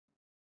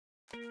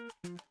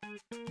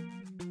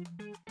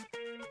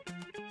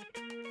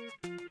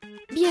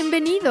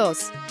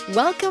Bienvenidos!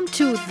 Welcome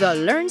to the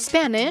Learn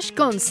Spanish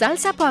con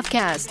Salsa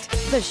podcast,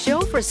 the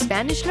show for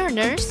Spanish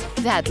learners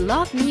that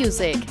love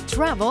music,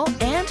 travel,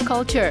 and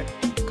culture.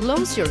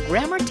 Close your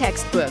grammar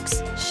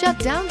textbooks, shut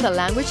down the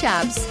language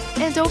apps,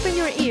 and open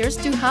your ears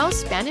to how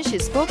Spanish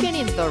is spoken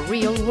in the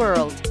real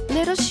world.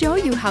 Let us show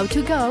you how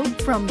to go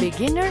from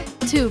beginner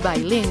to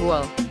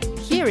bilingual.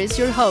 Here is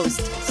your host,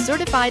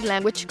 certified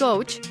language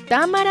coach,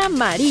 Tamara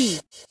Marie.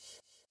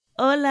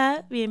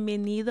 Hola,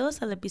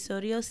 bienvenidos al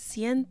episodio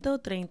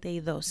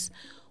 132.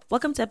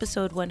 Welcome to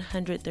episode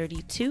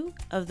 132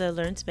 of the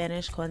Learn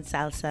Spanish con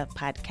Salsa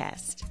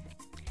podcast.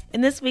 In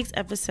this week's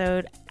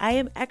episode, I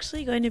am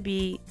actually going to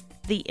be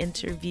the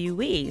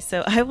interviewee.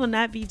 So I will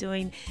not be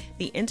doing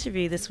the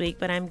interview this week,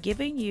 but I'm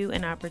giving you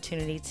an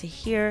opportunity to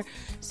hear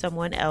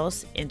someone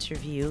else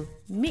interview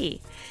me.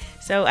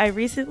 So I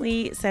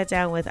recently sat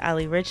down with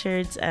Ali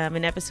Richards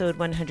in episode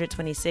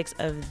 126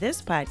 of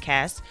this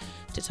podcast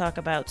to talk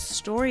about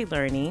story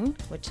learning,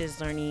 which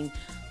is learning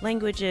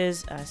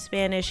languages,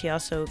 Spanish. He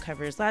also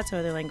covers lots of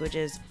other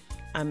languages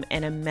and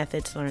a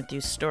method to learn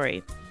through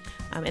story.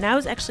 And I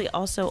was actually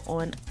also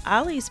on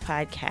Ali's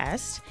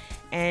podcast,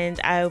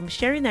 and I'm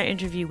sharing that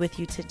interview with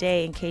you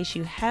today in case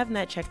you have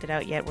not checked it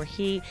out yet, where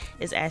he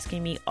is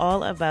asking me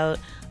all about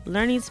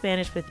learning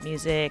Spanish with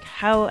music,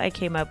 how I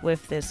came up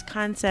with this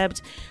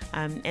concept,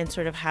 and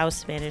sort of how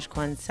Spanish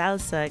con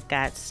Salsa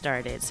got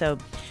started. So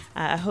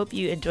I hope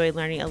you enjoy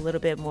learning a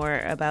little bit more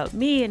about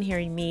me and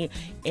hearing me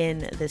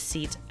in the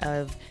seat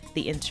of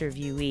the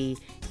interviewee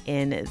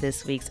in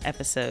this week's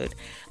episode.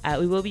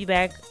 We will be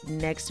back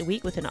next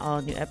week with an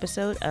all-new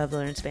episode of the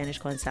Learn Spanish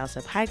con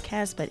Salsa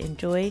podcast, but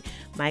enjoy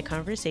my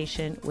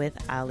conversation with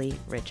Ali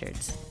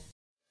Richards.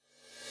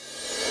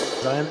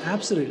 I am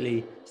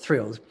absolutely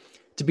thrilled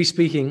to be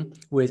speaking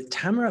with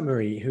Tamara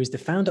Marie, who is the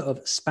founder of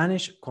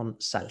Spanish con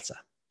Salsa,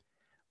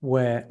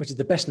 which is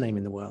the best name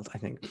in the world, I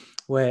think,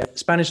 where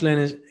Spanish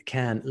learners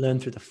can learn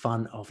through the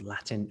fun of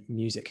Latin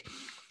music.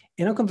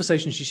 In our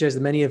conversation, she shares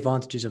the many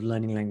advantages of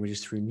learning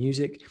languages through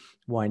music,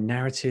 why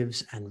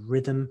narratives and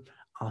rhythm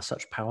are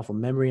such powerful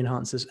memory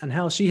enhancers, and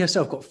how she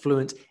herself got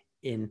fluent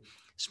in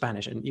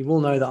Spanish. And you all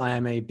know that I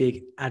am a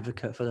big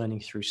advocate for learning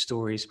through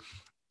stories,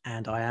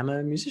 and I am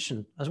a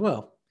musician as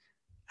well.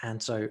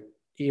 And so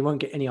you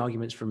won't get any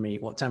arguments from me.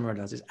 What Tamara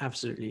does is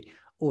absolutely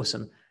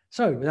awesome.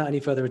 So without any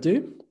further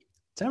ado,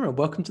 Tamara,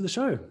 welcome to the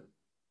show.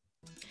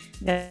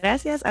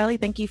 Gracias, Ali.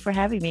 Thank you for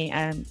having me.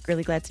 I'm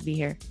really glad to be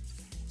here.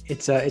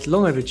 It's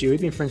long overdue.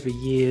 We've been friends for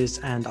years,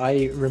 and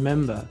I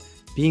remember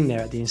being there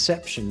at the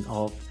inception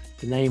of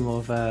the name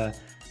of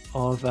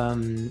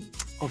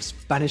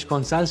Spanish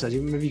con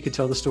Salsa. Maybe you could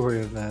tell the story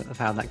of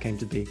how that came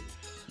to be.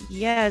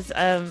 Yes,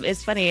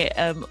 it's funny.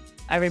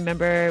 I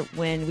remember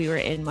when we were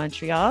in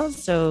Montreal.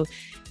 So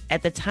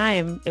at the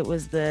time, it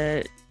was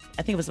the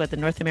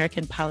North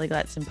American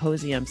Polyglot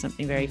Symposium,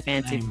 something very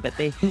fancy, but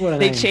they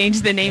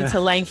changed the name to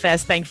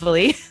Langfest,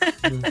 thankfully.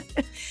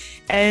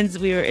 And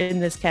we were in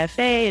this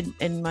cafe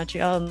in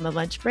Montreal on the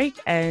lunch break,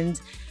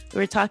 and we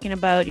were talking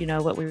about,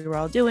 what we were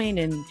all doing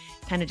and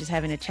kind of just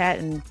having a chat.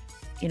 And,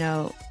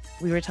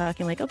 we were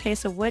talking like, okay,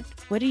 so what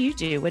do you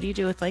do? What do you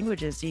do with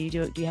languages? Do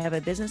you have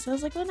a business? I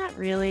was like, well, not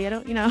really. I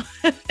don't, I'm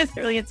not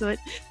really into it.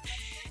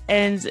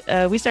 And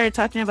we started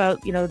talking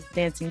about,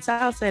 dancing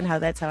salsa and how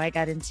that's how I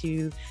got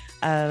into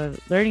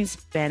learning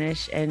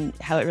Spanish and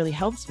how it really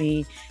helps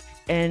me.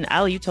 And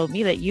Ali, you told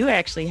me that you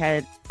actually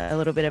had a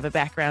little bit of a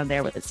background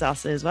there with the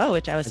salsa as well,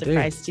 which I was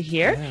surprised to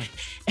hear. Yeah.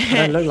 I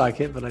don't look like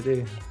it, but I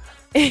do.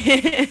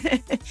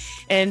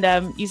 And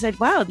you said,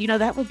 wow,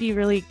 that would be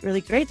really,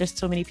 really great. There's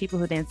so many people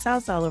who dance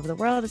salsa all over the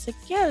world. It's like,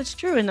 yeah, that's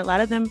true. And a lot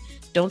of them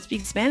don't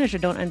speak Spanish or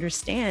don't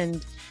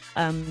understand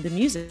the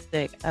music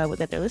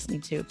that they're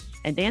listening to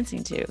and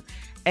dancing to.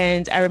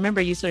 And I remember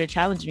you sort of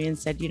challenged me and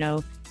said,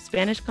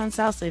 Spanish con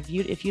Salsa,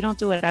 if you don't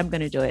do it, I'm going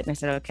to do it. And I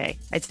said, okay,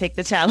 I take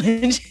the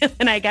challenge.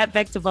 And I got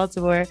back to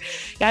Baltimore,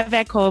 got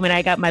back home, and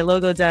I got my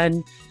logo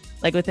done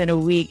like within a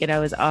week, and I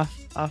was off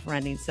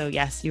running. So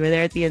yes, you were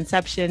there at the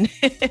inception.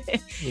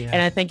 Yeah.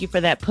 And I thank you for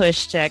that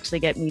push to actually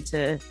get me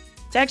to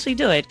actually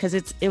do it, because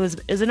it was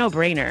a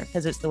no-brainer,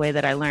 because it's the way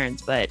that I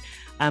learned. But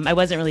I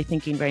wasn't really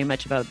thinking very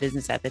much about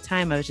business at the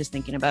time. I was just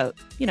thinking about,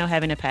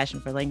 having a passion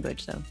for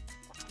language. So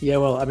yeah,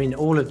 well, I mean,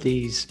 all of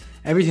these,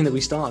 everything that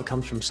we start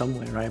comes from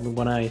somewhere, right? I mean,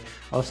 when I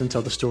often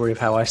tell the story of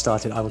how I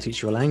started I Will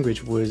Teach You a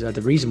Language, was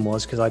the reason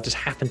was because I just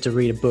happened to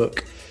read a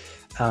book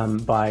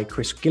by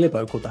Chris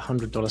Guillebeau called The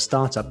 $100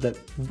 Startup that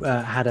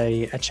had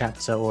a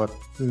chapter or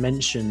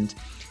mentioned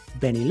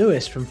Benny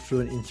Lewis from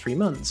Fluent in 3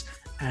 Months.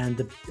 And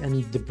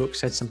the book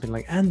said something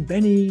like, and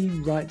Benny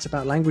writes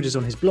about languages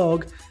on his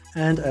blog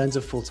and earns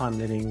a full-time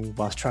living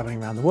whilst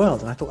traveling around the world.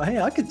 And I thought, hey,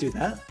 I could do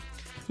that.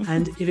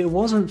 And if it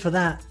wasn't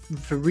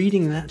for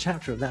reading that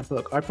chapter of that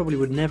book, I probably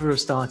would never have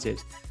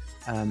started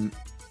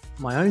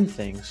my own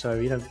thing.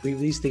 So,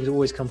 these things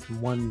always come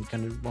from one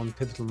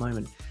pivotal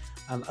moment.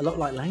 A lot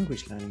like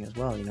language learning as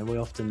well. We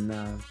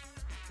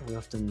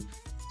often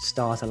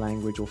start a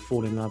language or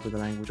fall in love with a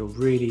language or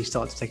really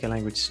start to take a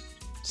language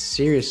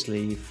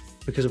seriously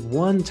because of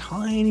one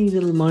tiny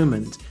little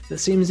moment that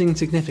seems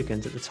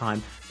insignificant at the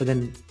time, but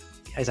then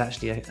is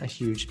actually a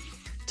huge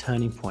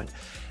turning point.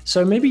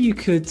 So maybe you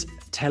could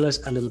tell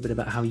us a little bit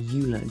about how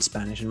you learned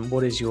Spanish and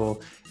what is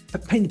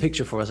paint the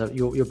picture for us of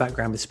your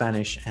background with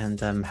Spanish and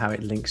how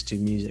it links to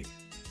music.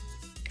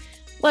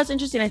 Well, it's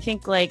interesting. I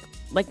think like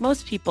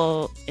most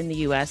people in the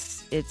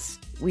US,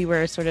 we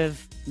were sort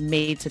of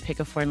made to pick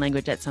a foreign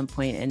language at some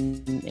point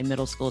in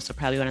middle school. So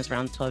probably when I was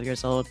around 12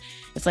 years old,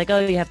 it's like, oh,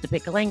 you have to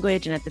pick a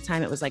language. And at the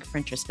time it was like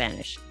French or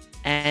Spanish.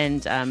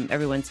 And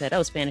everyone said,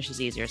 oh, Spanish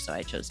is easier. So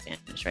I chose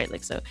Spanish, right?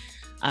 Like, so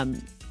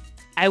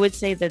I would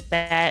say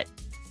that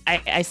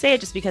I say it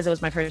just because it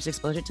was my first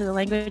exposure to the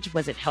language.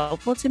 Was it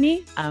helpful to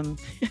me?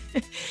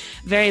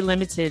 Very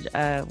limited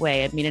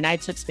way. I mean, and I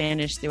took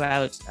Spanish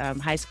throughout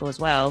high school as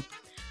well.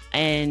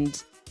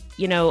 And,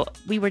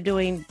 we were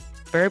doing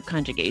verb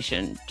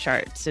conjugation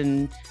charts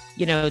and,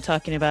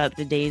 talking about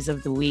the days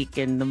of the week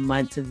and the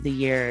months of the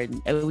year.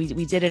 And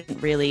we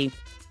didn't really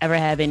ever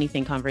have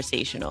anything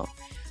conversational.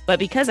 But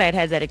because I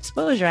had that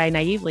exposure, I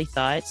naively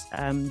thought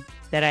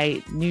that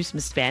I knew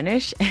some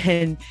Spanish.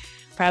 And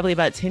probably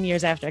about 10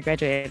 years after I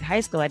graduated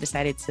high school, I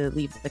decided to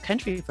leave the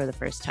country for the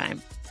first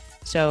time.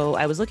 So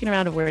I was looking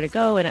around of where to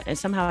go, and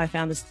somehow I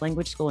found this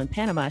language school in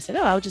Panama. I said,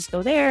 oh, I'll just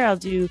go there. I'll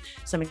do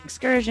some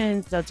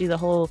excursions. I'll do the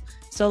whole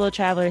solo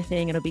traveler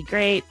thing. It'll be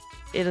great.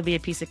 It'll be a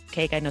piece of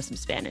cake. I know some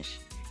Spanish.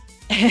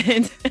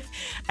 And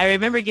I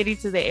remember getting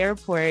to the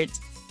airport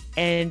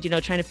and,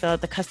 trying to fill out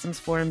the customs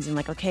forms and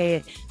like,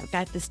 okay, I've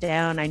got this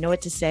down. I know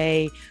what to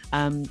say.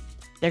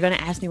 They're going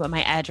to ask me what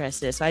my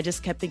address is. So I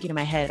just kept thinking in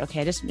my head,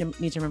 okay, I just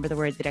need to remember the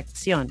word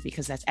dirección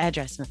because that's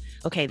address.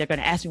 Okay, they're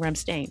going to ask me where I'm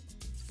staying.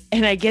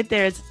 And I get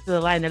there to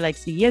the line, they're like,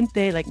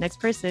 siguiente, like next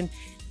person.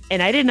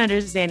 And I didn't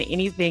understand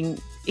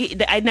anything.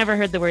 I'd never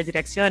heard the word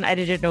dirección. I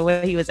didn't know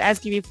what he was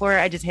asking me for.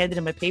 I just handed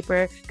him a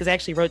paper because I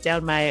actually wrote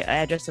down my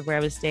address of where I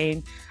was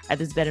staying at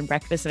this bed and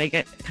breakfast. And I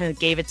kind of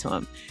gave it to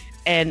him.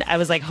 And I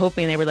was like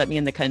hoping they would let me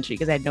in the country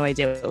because I had no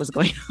idea what was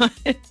going on.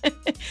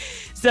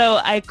 So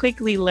I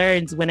quickly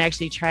learned when I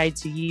actually tried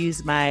to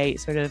use my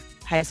sort of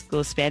high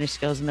school Spanish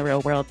skills in the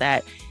real world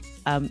that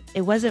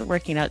it wasn't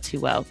working out too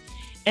well.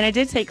 And I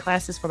did take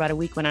classes for about a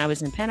week when I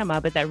was in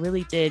Panama, but that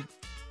really did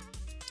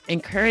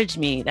encourage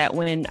me that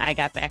when I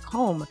got back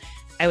home,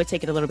 I would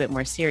take it a little bit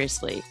more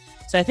seriously.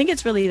 So I think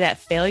it's really that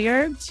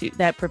failure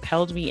that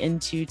propelled me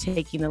into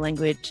taking the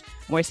language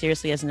more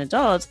seriously as an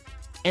adult.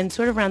 And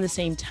sort of around the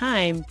same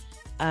time,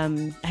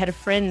 I had a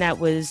friend that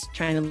was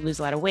trying to lose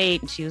a lot of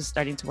weight and she was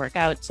starting to work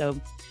out. So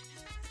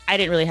I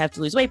didn't really have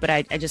to lose weight, but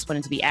I just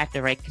wanted to be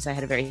active, right? Because I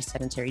had a very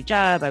sedentary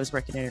job. I was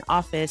working in an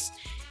office.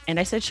 And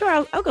I said,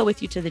 sure, I'll go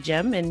with you to the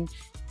gym. And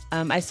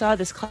I saw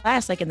this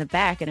class like in the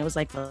back and it was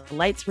like the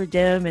lights were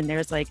dim and there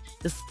was like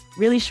this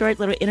really short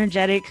little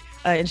energetic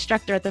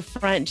instructor at the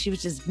front and she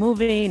was just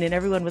moving and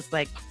everyone was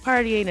like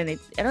partying and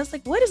I was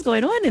like, what is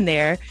going on in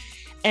there?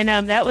 And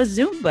that was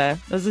Zumba.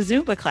 It was a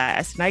Zumba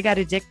class and I got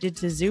addicted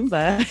to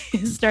Zumba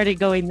and started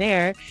going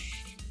there.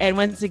 And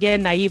once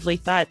again, naively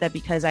thought that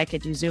because I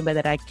could do Zumba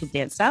that I could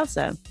dance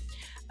salsa.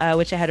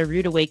 Which I had a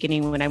rude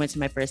awakening when I went to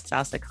my first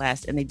salsa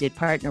class and they did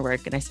partner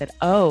work. And I said,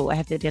 oh, I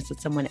have to dance with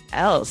someone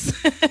else.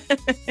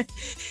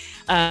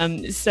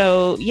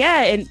 So,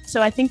 yeah. And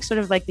so I think sort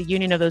of like the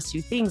union of those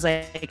two things,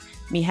 like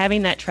me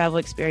having that travel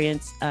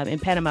experience in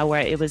Panama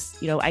where it was,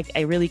 I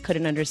really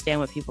couldn't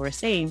understand what people were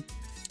saying,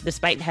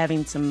 despite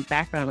having some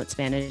background with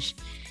Spanish.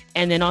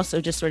 And then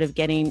also just sort of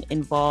getting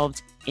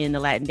involved in the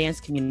Latin dance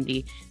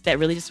community that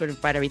really just sort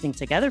of brought everything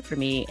together for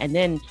me. And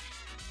then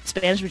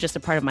Spanish was just a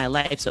part of my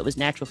life, so it was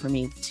natural for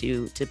me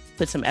to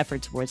put some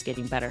effort towards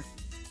getting better.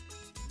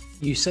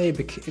 You say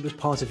it was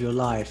part of your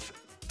life.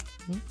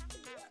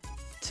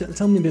 Mm-hmm.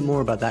 Tell me a bit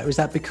more about that. Was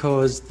that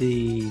because of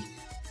the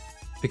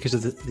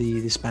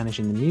Spanish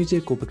in the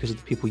music, or because of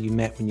the people you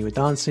met when you were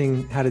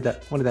dancing? What did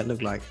that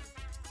look like?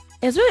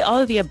 It's really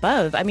all of the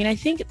above. I mean, I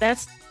think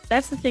that's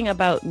the thing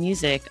about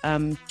music.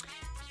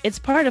 It's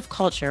part of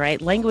culture,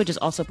 right? Language is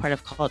also part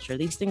of culture.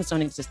 These things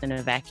don't exist in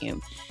a vacuum.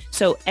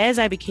 So as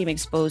I became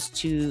exposed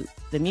to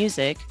the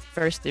music,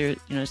 first through,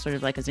 sort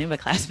of like a Zumba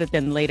class, but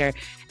then later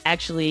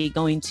actually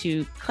going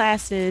to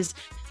classes,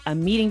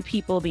 meeting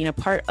people, being a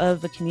part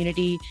of a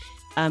community.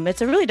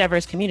 It's a really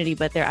diverse community,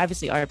 but there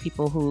obviously are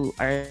people who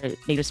are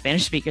native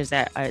Spanish speakers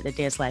that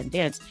dance Latin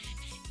dance.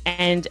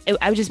 And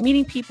I was just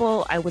meeting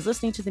people. I was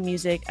listening to the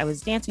music. I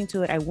was dancing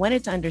to it. I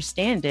wanted to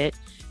understand it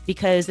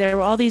because there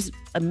were all these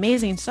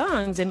amazing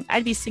songs and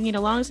I'd be singing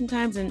along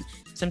sometimes. And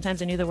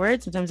sometimes I knew the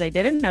words, sometimes I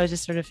didn't. I was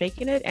just sort of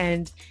faking it.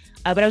 And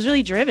but I was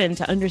really driven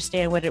to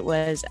understand what it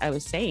was I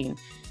was saying.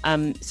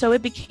 So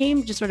it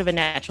became just sort of a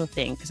natural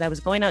thing because I was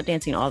going out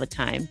dancing all the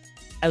time.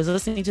 I was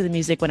listening to the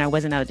music when I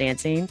wasn't out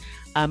dancing.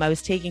 I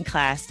was taking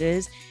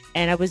classes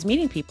and I was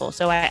meeting people.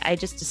 So I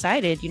just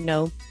decided,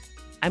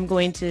 I'm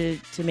going to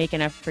make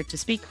an effort to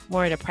speak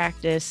more, to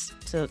practice,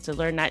 to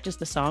learn not just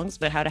the songs,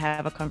 but how to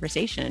have a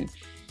conversation.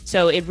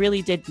 So it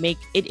really did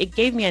it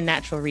gave me a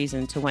natural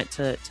reason to want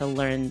to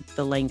learn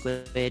the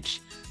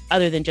language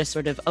other than just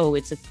sort of,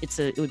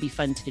 it would be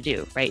fun to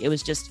do, right? It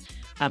was just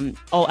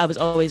I was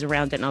always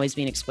around it and always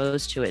being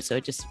exposed to it. So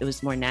it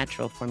was more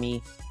natural for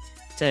me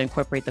to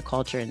incorporate the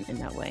culture in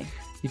that way.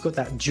 You've got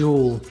that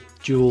dual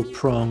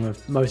prong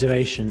of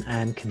motivation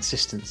and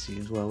consistency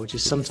as well, which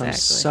is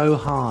sometimes so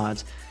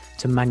hard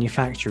to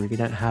manufacture if you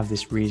don't have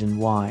this reason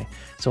why.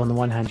 So on the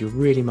one hand, you're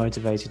really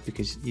motivated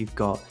because you've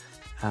got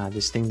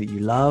this thing that you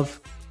love,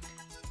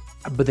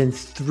 but then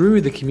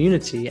through the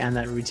community and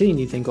that routine,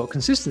 you've then got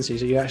consistency.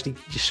 So you're actually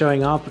just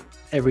showing up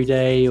every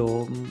day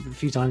or a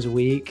few times a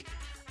week,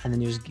 and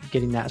then you're just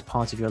getting that as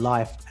part of your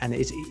life. And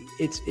it's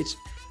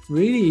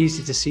really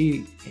easy to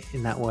see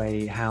in that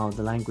way how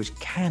the language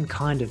can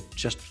kind of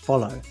just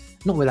follow,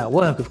 not without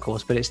work, of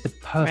course, but it's the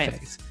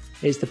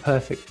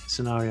perfect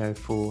scenario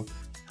for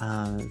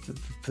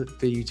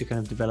you to kind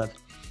of develop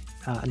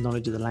a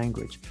knowledge of the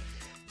language.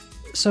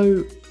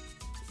 So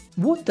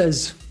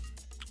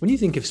when you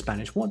think of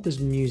Spanish, what does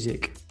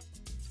music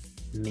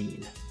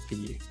mean for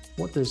you?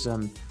 What does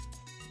I'm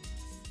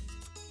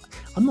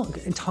not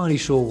entirely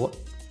sure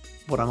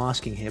what I'm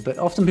asking here, but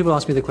often people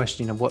ask me the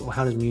question,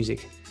 how does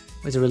music,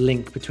 is there a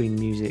link between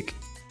music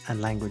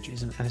and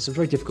languages? And it's a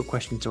very difficult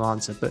question to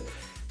answer, but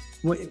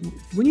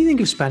when you think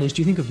of Spanish,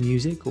 do you think of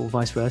music, or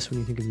vice versa? When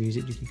you think of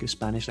music, do you think of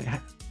Spanish?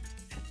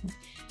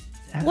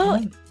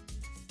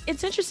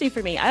 It's interesting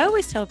for me. I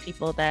always tell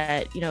people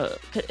that,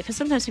 because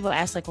sometimes people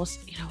ask like, well,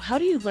 how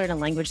do you learn a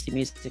language through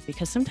music?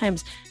 Because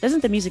sometimes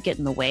doesn't the music get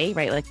in the way,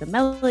 right? Like the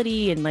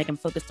melody, and like I'm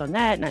focused on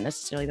that, not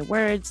necessarily the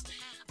words.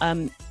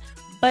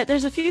 But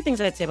there's a few things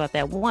I'd say about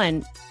that.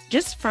 One,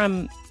 just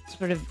from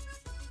sort of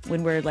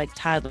when we're like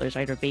toddlers,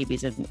 right, or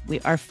babies, and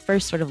our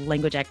first sort of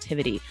language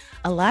activity,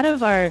 a lot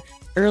of our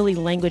early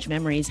language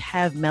memories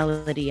have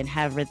melody and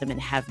have rhythm and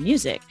have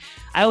music.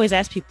 I always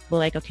ask people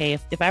like, okay,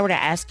 if I were to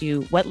ask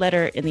you what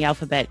letter in the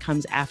alphabet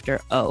comes after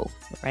O,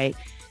 right?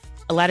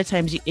 A lot of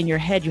times in your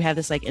head, you have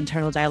this like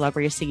internal dialogue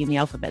where you're singing the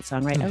alphabet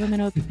song, right?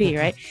 O-M-N-O-P-P,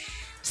 right?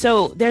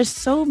 So there's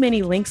so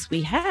many links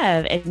we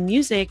have, and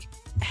music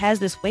has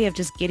this way of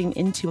just getting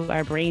into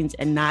our brains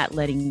and not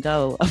letting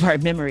go of our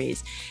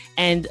memories.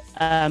 And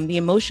the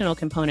emotional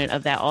component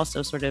of that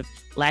also sort of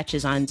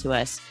latches onto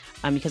us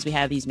because we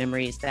have these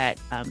memories that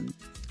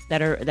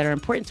are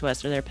important to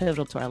us, or they're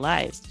pivotal to our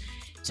lives.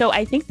 So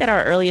I think that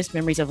our earliest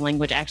memories of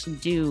language actually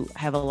do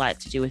have a lot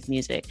to do with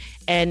music,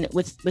 and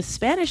with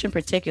Spanish in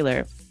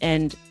particular.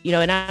 And,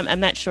 and I'm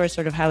not sure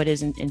sort of how it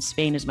is in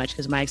Spain as much,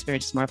 because my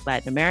experience is more of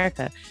Latin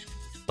America,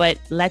 but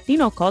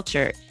Latino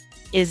culture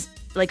is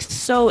like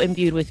so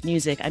imbued with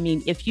music. I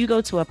mean, if you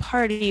go to a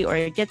party or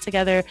a get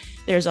together,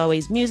 there's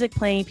always music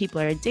playing,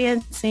 people are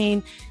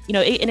dancing,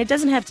 and it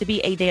doesn't have to be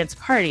a dance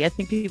party. I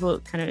think people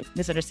kind of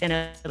misunderstand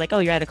it, like, oh,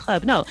 you're at a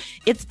club. No,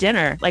 it's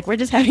dinner. Like, we're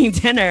just having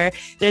dinner.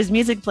 There's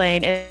music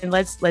playing, and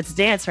let's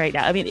dance right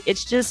now. I mean,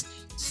 it's just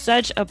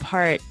such a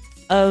part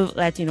of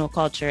Latino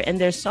culture. And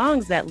there's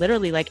songs that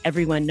literally like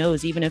everyone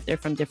knows, even if they're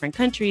from different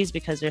countries,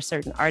 because there's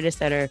certain artists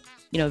that are,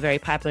 very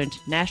popular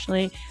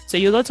internationally. So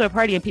you go to a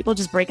party and people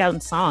just break out in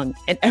song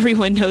and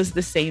everyone knows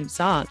the same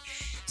song.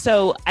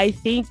 So I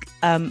think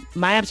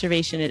my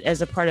observation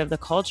as a part of the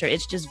culture,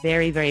 it's just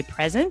very, very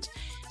present.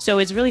 So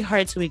it's really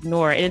hard to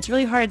ignore. And it's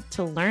really hard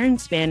to learn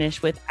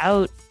Spanish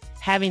without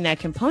having that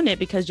component,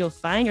 because you'll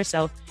find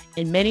yourself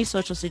in many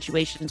social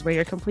situations where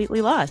you're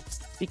completely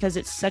lost, because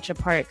it's such a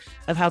part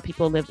of how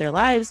people live their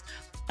lives.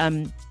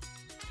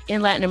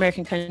 In Latin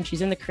American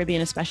countries, in the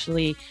Caribbean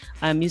especially,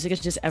 music is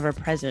just ever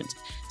present.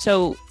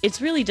 So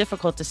it's really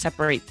difficult to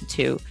separate the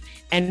two.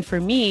 And for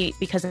me,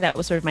 because that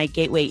was sort of my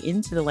gateway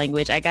into the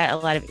language, I got a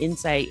lot of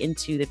insight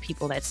into the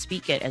people that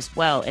speak it as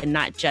well, and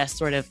not just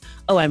sort of,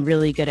 oh, I'm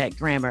really good at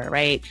grammar,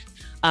 right?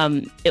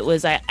 It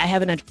was, I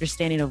have an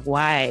understanding of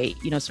why,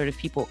 sort of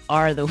people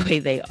are the way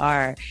they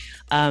are,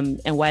 and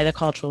why the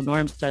cultural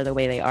norms are the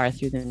way they are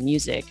through the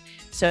music.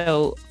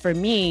 So for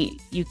me,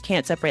 you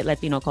can't separate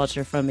Latino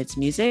culture from its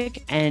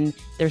music, and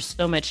there's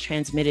so much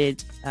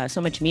transmitted,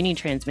 so much meaning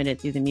transmitted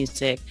through the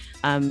music,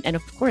 and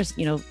of course,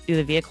 through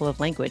the vehicle of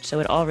language. So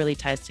it all really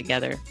ties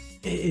together.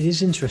 It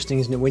is interesting,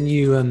 isn't it? When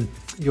you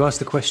ask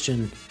the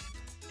question,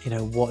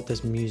 what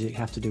does music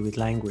have to do with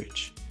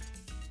language?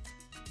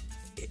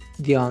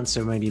 The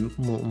answer may be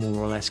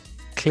more or less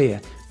clear.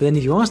 But then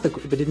if you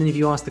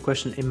ask the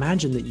question,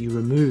 imagine that you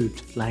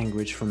removed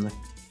language from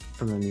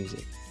the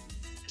music.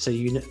 So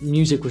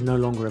music was no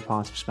longer a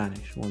part of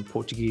Spanish, or in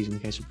Portuguese in the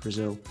case of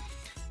Brazil.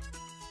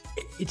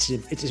 It's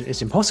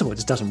impossible. It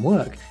just doesn't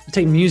work. You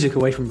take music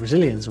away from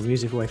Brazilians or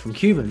music away from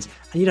Cubans,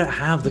 and you don't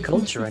have the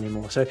culture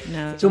anymore. So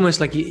no. It's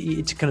almost like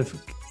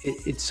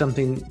it's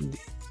something.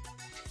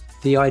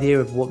 The idea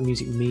of what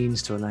music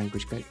means to a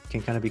language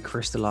can kind of be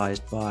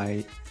crystallized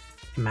by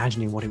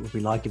imagining what it would be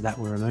like if that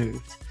were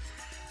removed.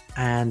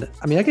 And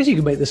I mean, I guess you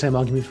could make the same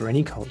argument for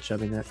any culture. I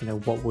mean,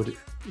 what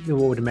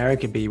would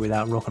America be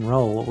without rock and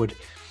roll?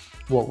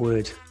 What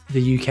would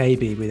the UK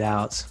be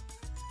without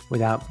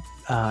kind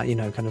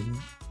of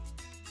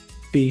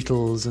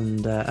Beatles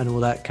and all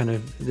that kind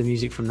of the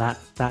music from that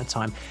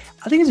time?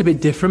 I think it's a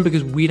bit different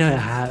because we don't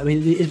have. I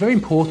mean, it's very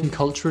important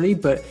culturally,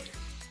 but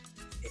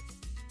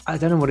I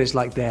don't know what it's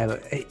like there.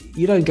 But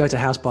you don't go to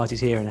house parties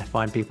here and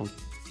find people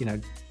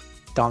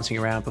dancing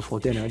around before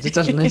dinner. It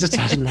just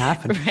doesn't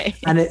happen. Right.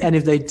 And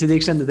if they, to the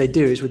extent that they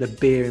do, it's with a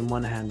beer in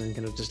one hand and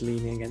kind of just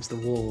leaning against the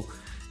wall.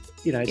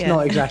 It's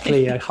not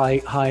exactly a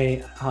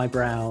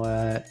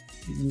highbrow,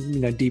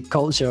 deep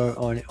culture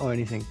or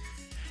anything.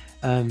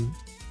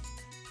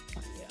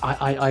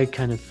 I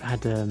kind of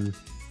had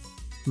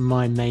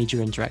my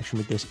major interaction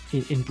with this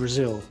in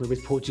Brazil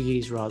with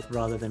Portuguese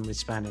rather than with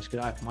Spanish,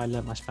 because I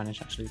learned my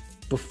Spanish actually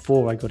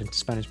before I got into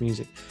Spanish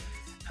music.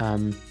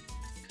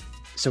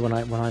 So when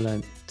I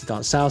learned to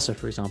dance salsa,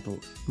 for example,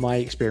 my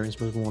experience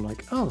was more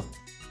like, oh,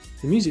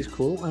 the music's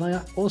cool, and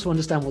I also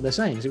understand what they're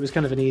saying. So it was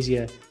kind of an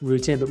easier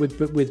routine. But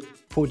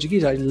with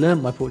Portuguese, I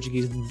learned my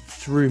Portuguese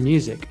through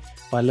music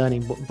by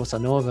learning bossa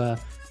nova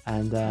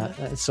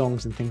and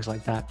songs and things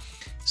like that.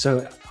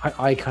 So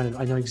I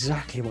know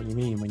exactly what you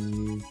mean when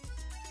you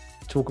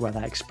talk about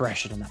that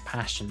expression and that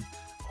passion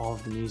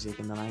of the music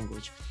and the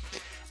language.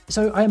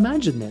 So I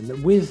imagine then that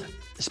with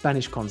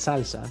Spanish con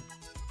Salsa,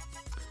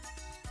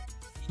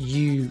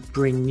 you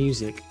bring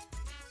music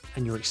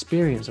and your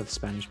experience of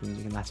Spanish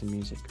music and Latin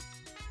music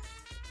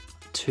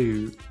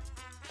to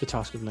the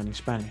task of learning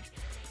Spanish.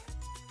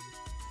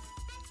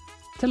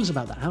 Tell us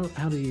about that.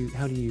 How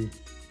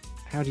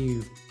do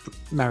you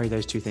marry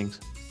those two things?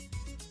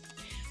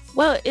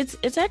 Well,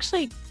 it's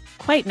actually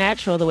quite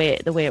natural the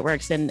way it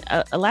works, and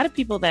a lot of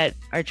people that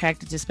are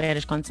attracted to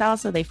Spanish con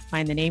salsa, they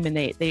find the name and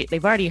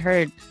they've already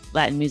heard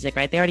Latin music,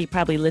 right? They already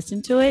probably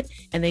listened to it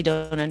and they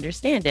don't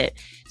understand it.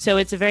 So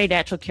it's a very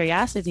natural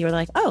curiosity. We're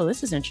like, oh,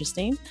 this is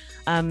interesting,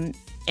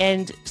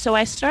 and so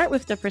I start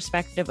with the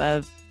perspective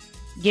of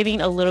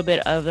giving a little bit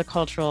of the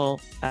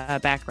cultural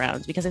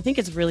background, because I think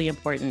it's really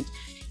important.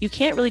 You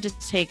can't really just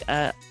take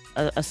a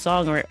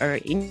song or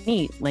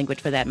any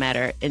language for that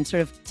matter and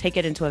sort of take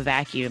it into a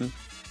vacuum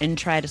and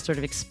try to sort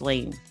of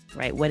explain,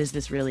 right? What does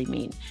this really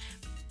mean?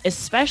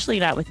 Especially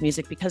not with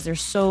music, because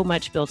there's so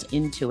much built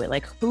into it.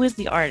 Like, who is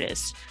the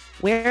artist?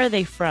 Where are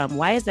they from?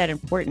 Why is that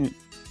important?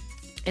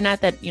 And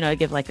not that, I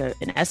give like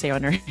an essay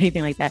on or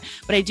anything like that,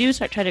 but I do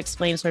try to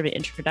explain sort of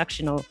an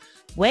introductional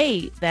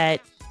way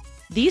that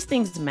these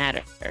things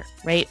matter,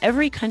 right?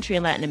 Every country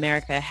in Latin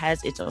America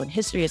has its own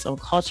history, its own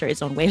culture,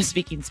 its own way of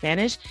speaking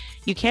Spanish.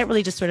 You can't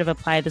really just sort of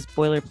apply this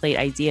boilerplate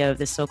idea of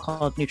this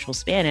so-called neutral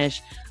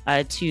Spanish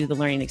to the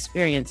learning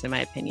experience, in my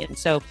opinion.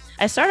 So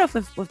I start off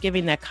with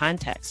giving that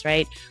context,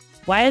 right?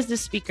 Why does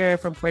this speaker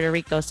from Puerto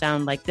Rico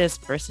sound like this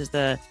versus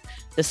the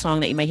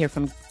song that you might hear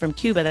from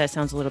Cuba that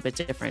sounds a little bit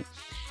different?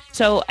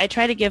 So I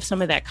try to give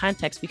some of that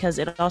context because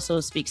it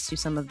also speaks to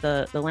some of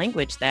the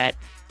language that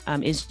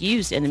is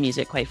used in the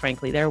music, quite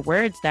frankly. There are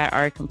words that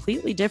are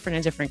completely different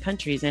in different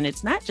countries, and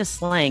it's not just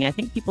slang. I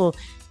think people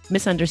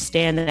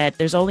misunderstand that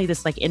there's only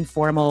this like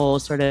informal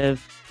sort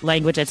of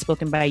language that's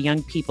spoken by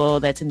young people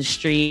that's in the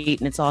street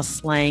and it's all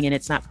slang and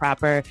it's not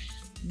proper.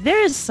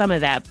 There is some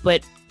of that,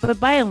 but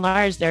by and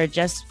large, there are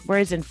just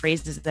words and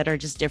phrases that are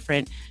just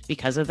different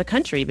because of the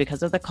country,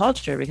 because of the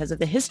culture, because of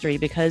the history,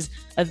 because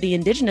of the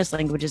indigenous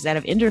languages that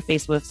have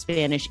interfaced with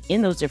Spanish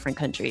in those different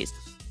countries.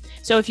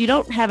 So if you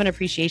don't have an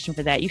appreciation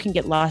for that, you can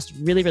get lost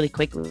really, really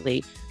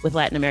quickly with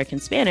Latin American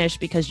Spanish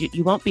because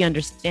you won't be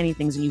understanding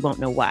things and you won't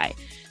know why.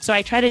 So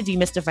I try to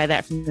demystify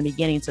that from the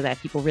beginning so that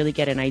people really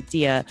get an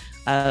idea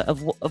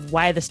of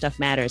why the stuff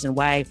matters and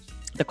why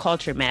the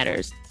culture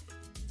matters.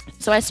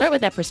 So I start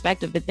with that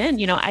perspective, but then,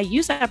 I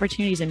use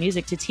opportunities in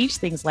music to teach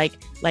things like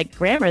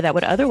grammar that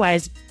would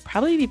otherwise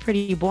probably be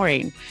pretty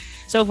boring.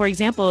 So, for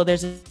example,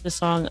 there's a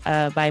song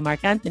by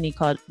Marc Anthony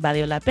called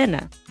Valió la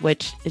Pena,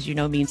 which, as you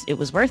know, means it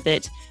was worth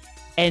it.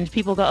 And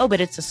people go, oh, but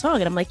it's a song.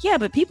 And I'm like, yeah,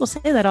 but people say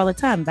that all the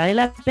time. Vale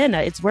la pena.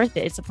 It's worth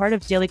it. It's a part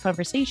of daily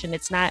conversation.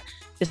 It's not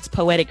this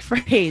poetic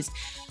phrase.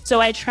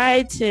 So I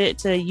tried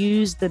to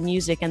use the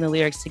music and the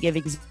lyrics to give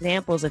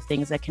examples of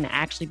things that can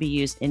actually be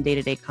used in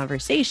day-to-day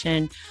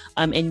conversation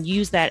and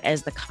use that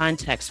as the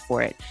context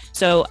for it.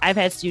 So I've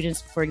had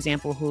students, for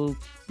example, who,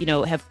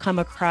 have come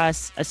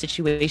across a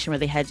situation where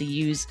they had to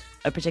use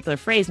a particular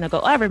phrase and they'll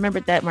go, oh, I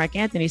remembered that Marc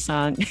Anthony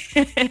song,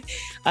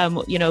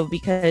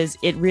 because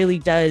it really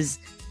does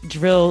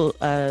drill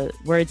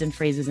words and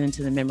phrases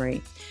into the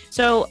memory.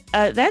 So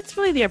that's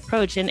really the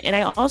approach. And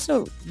I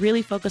also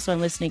really focus on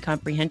listening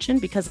comprehension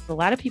because a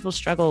lot of people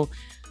struggle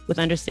with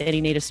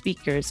understanding native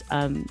speakers.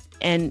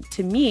 And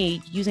to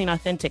me, using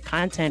authentic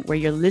content where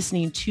you're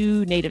listening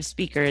to native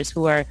speakers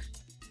who are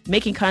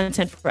making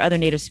content for other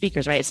native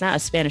speakers, right? It's not a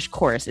Spanish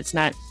course. It's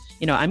not,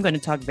 I'm going to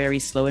talk very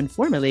slow and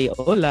formally.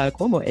 Hola,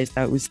 ¿cómo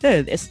está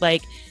usted? It's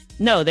like,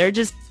 no, they're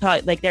just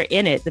like they're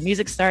in it. The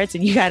music starts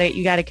and you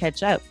gotta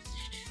catch up.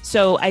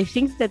 So I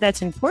think that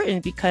that's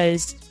important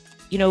because,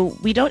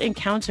 we don't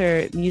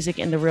encounter music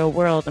in the real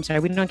world.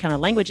 We don't encounter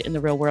language in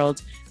the real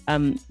world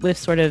with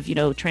sort of,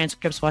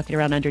 transcripts walking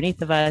around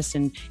underneath of us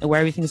and where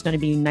everything's going to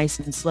be nice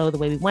and slow the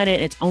way we want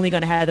it. It's only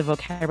going to have the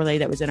vocabulary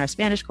that was in our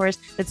Spanish course.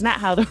 That's not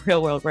how the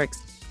real world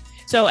works.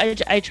 So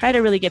I try to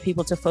really get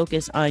people to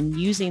focus on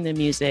using the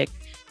music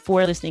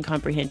for listening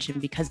comprehension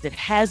because it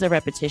has a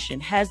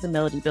repetition, has the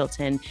melody built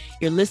in.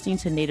 You're listening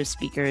to native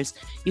speakers.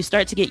 You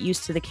start to get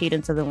used to the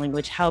cadence of the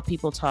language, how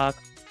people talk.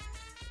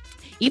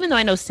 even though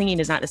I know singing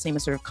is not the same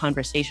as sort of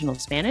conversational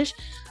Spanish,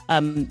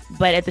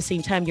 but at the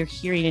same time, you're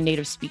hearing a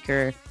native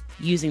speaker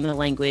using the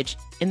language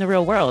in the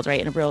real world,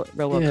 right? In a real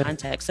world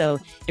context. So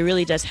it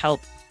really does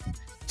help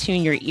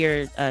tune your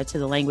ear to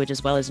the language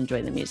as well as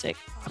enjoy the music.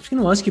 I was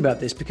going to ask you about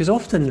this because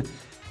often,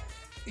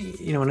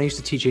 when I used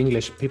to teach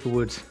English,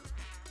 people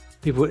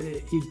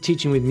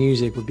teaching with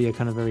music would be a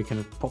very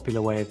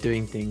popular way of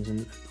doing things,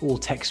 and all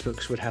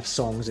textbooks would have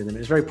songs in them. It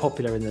was very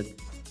popular in the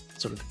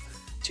sort of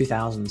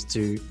 2000s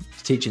to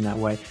teach in that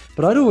way.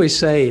 But I'd always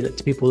say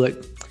to people,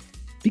 look,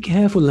 be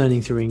careful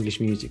learning through English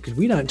music because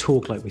we don't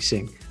talk like we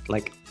sing.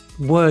 Like,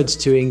 words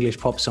to English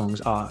pop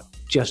songs are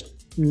just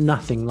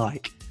nothing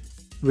like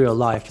real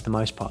life for the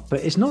most part.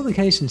 But it's not the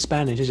case in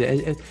Spanish, is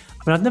it?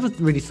 I've never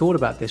really thought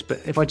about this,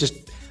 but if I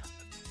just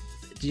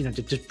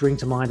just bring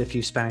to mind a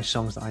few Spanish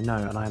songs that I know,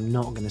 and I'm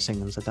not going to sing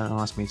them, so don't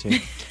ask me to.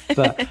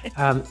 But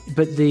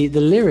the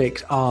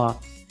lyrics are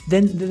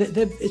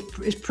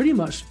it's pretty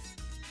much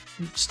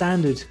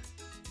standard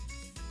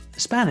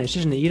Spanish,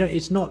 isn't it?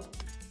 It's not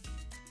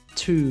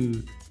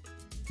too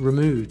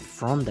removed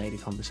from daily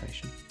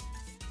conversation.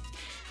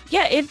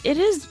 Yeah, it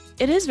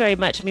is very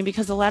much. I mean,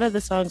 because a lot of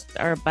the songs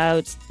are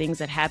about things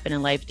that happen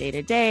in life day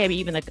to day. I mean,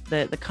 even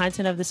the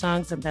content of the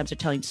songs sometimes are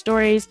telling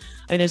stories.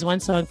 I mean, there's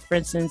one song, for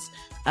instance,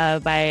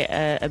 by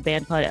a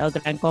band called El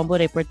Gran Combo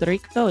de Puerto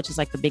Rico, which is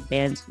like the big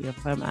band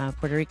from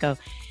Puerto Rico.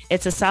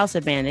 It's a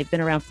salsa band. They've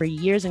been around for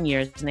years and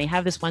years, and they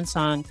have this one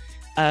song.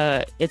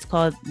 It's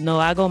called No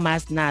Hago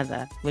Más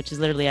Nada, which is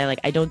literally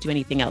I don't do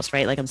anything else,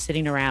 right? Like, I'm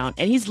sitting around,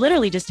 and he's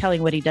literally just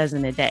telling what he does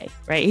in a day,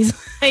 right? He's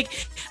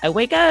like, I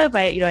wake up,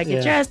 I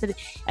get dressed, and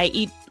I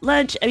eat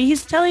lunch. I mean,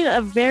 he's telling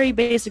a very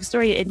basic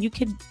story, and you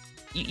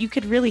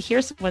could really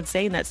hear someone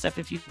saying that stuff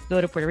if you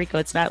go to Puerto Rico.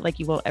 It's not like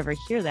you won't ever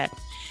hear that.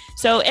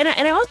 So, and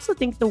I also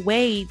think the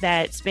way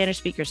that Spanish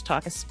speakers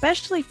talk,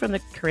 especially from the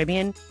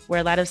Caribbean,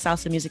 where a lot of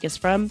salsa music is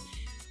from,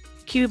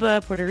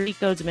 Cuba, Puerto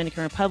Rico,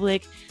 Dominican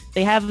Republic,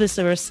 they have this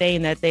sort of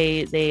saying that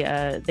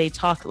they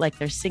talk like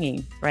they're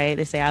singing, right?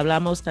 They say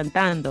hablamos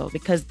cantando,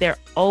 because they're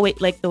always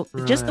like the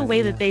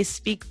way that they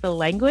speak the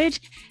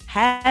language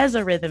has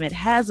a rhythm, it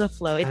has a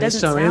flow. It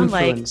doesn't sound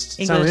like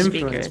English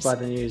speakers by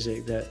the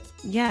music that.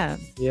 Yeah,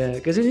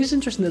 because it is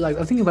interesting that, like,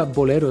 I'm thinking about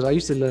boleros. I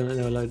used to learn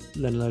a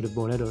load of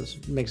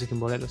boleros, Mexican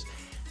boleros,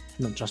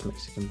 not just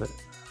Mexican, but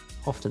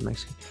often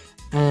Mexican,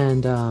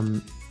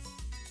 and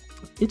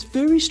it's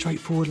very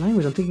straightforward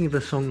language. I'm thinking of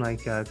a song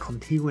like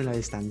Contigo en la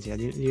Distancia.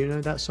 Do you know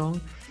that song?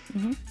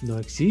 Mm-hmm. No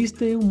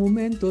existe un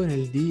momento en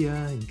el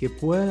día en que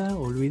pueda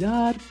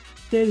olvidarte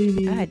de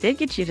mí. I did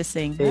get you to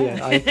sing.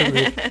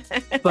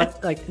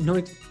 But no,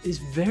 it's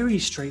very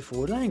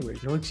straightforward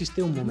language. No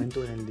existe un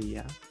momento en el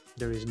día.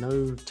 There is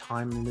no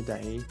time in the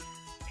day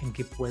en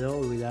que pueda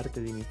olvidarte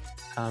de mí.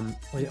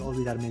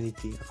 Olvidarme de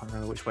ti. I can't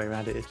remember which way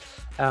around it is.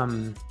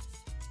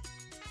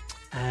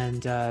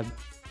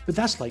 But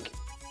that's like,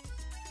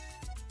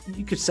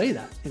 you could say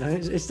that, it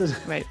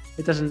doesn't. Right.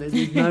 It doesn't.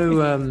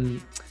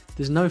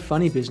 There's no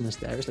funny business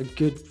there. It's like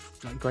good,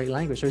 great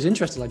language. So it's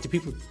interesting. Like, do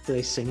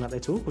they sing like they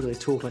talk, or do they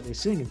talk like they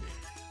sing? And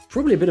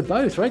probably a bit of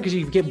both, right? Because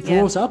you get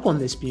brought up on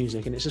this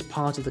music, and it's just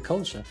part of the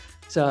culture.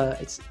 So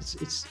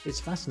it's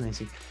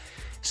fascinating.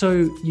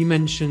 So you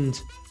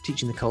mentioned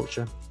teaching the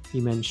culture.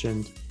 You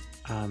mentioned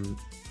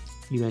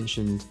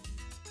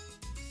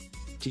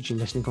teaching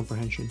listening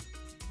comprehension.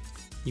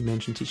 You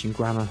mentioned teaching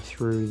grammar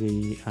through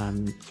the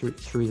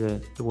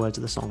words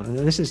of the song. And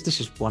this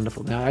is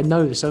wonderful. Now, I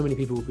know that so many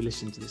people will be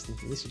listening to this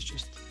thinking, this is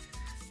just,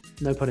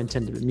 no pun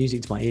intended, but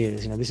music to my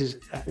ears. This is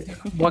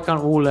why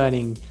can't all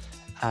learning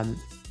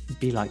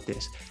be like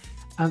this?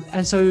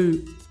 And so,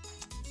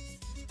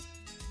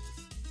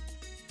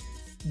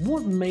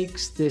 what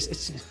makes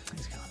this?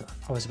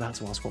 I was about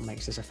to ask what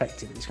makes this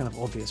effective. It's kind of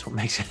obvious what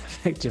makes it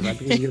effective, right?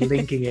 Because you're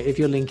linking it. If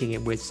you're linking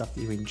it with stuff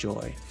that you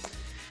enjoy,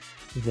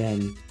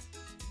 then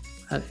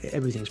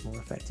everything's more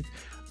effective.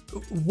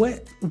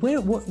 What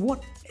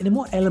in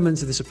what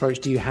elements of this approach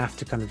do you have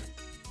to kind of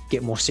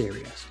get more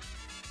serious,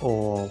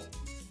 or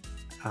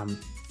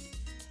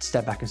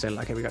step back and say,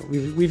 like, okay,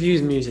 we've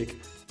used music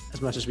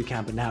as much as we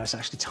can, but now it's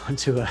actually time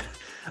to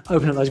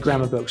open up those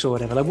grammar books or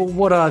whatever. Like,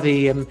 what are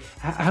the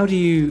how do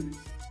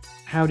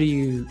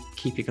you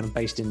keep it kind of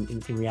based in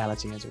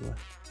reality, as it were?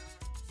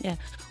 Yeah,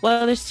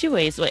 well, there's two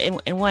ways.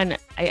 In one,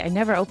 I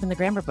never open the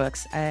grammar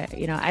books. I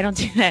don't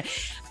do that.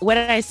 What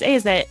I say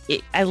is that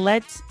I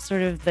let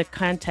sort of the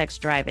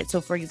context drive it.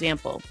 So, for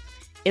example,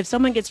 if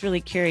someone gets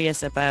really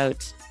curious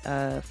about,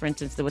 for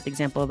instance, with the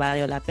example of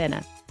Valió la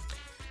Pena,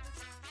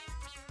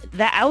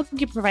 that I'll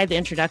provide the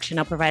introduction,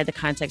 I'll provide the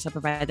context, I'll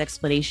provide the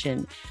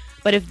explanation.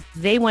 But if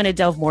they want to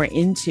delve more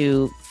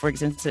into, for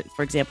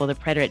example, the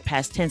preterite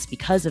past tense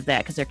because of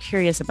that, because they're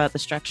curious about the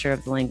structure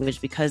of the language,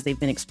 because they've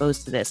been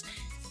exposed to this,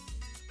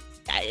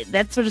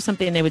 that's sort of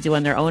something they would do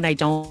on their own. I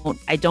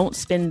don't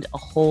spend a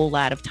whole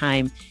lot of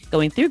time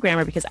going through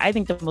grammar, because I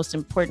think the most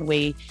important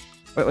way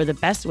or the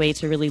best way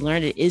to really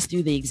learn it is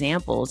through the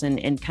examples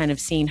and kind of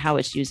seeing how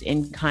it's used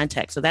in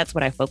context. So that's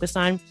what I focus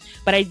on.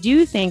 But I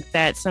do think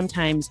that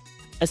sometimes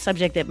a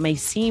subject that may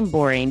seem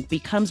boring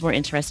becomes more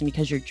interesting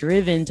because you're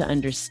driven to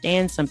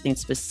understand something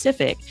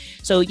specific.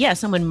 So yeah,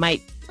 someone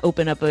might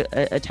open up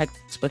a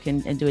textbook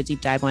and do a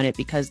deep dive on it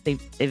because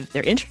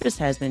their interest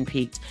has been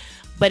piqued,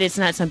 but it's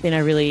not something I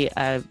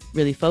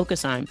really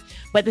focus on.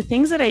 But the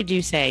things that I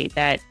do say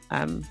that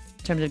in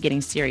terms of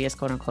getting serious,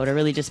 quote unquote, or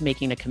really just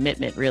making a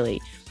commitment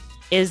really,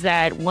 is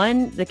that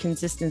one, the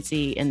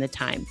consistency and the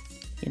time.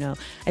 You know,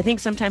 I think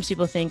sometimes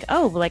people think,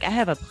 oh, like I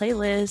have a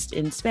playlist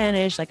in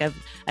Spanish. Like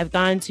I've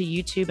gone to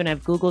YouTube and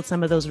I've Googled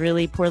some of those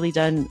really poorly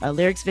done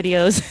lyrics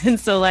videos. And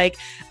so like,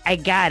 I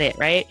got it,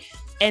 right?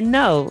 And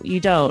no, you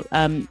don't.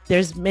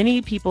 There's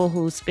many people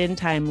who spend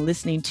time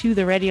listening to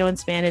the radio in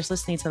Spanish,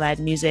 listening to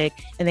Latin music,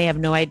 and they have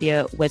no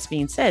idea what's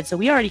being said. So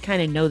we already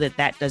kind of know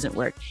that doesn't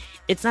work.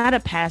 It's not a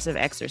passive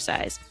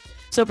exercise.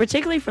 So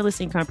particularly for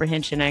listening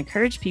comprehension, I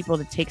encourage people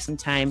to take some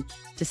time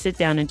to sit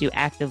down and do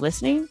active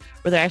listening,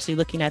 where they're actually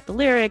looking at the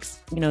lyrics,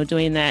 you know,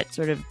 doing that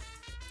sort of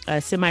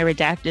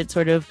semi-redacted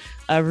sort of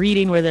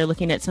reading where they're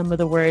looking at some of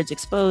the words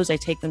exposed. I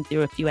take them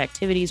through a few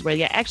activities where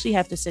you actually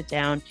have to sit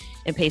down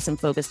and pay some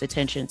focused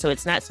attention. So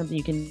it's not something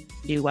you can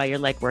do while you're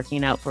like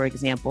working out, for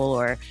example,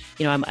 or,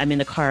 you know, I'm in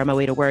the car on my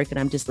way to work and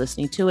I'm just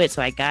listening to it.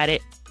 So I got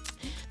it.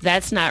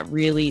 That's not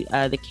really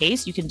the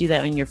case. You can do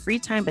that in your free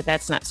time, but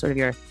that's not sort of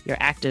your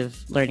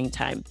active learning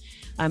time.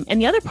 And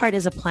the other part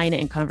is applying it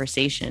in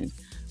conversation.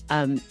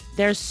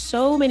 There's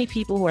so many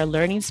people who are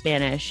learning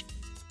Spanish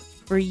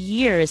for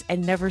years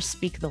and never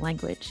speak the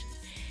language.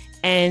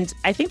 And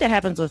I think that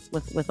happens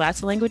with lots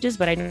of languages,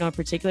 but I know in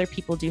particular,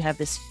 people do have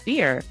this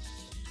fear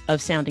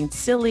of sounding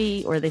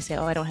silly, or they say,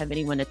 oh, I don't have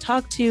anyone to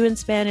talk to in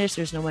Spanish.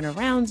 There's no one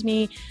around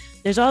me.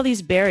 There's all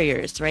these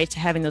barriers, right, to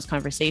having those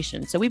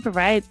conversations. So we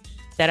provide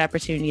that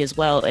opportunity as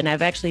well. And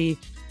I've actually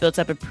built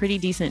up a pretty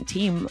decent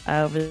team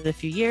over the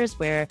few years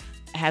where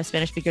I have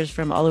Spanish speakers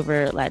from all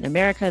over Latin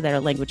America that are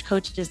language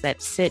coaches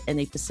that sit and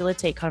they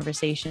facilitate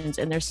conversations,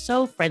 and they're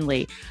so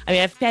friendly. I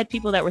mean, I've had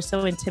people that were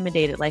so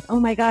intimidated, like, oh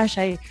my gosh,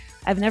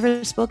 I've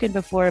never spoken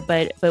before,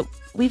 but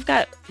we've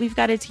got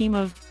a team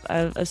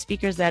of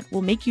speakers that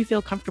will make you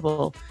feel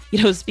comfortable,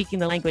 you know, speaking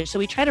the language. So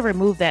we try to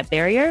remove that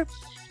barrier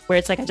where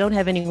it's like, I don't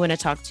have anyone to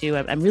talk to.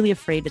 I'm really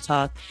afraid to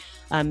talk.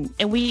 And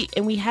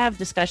we have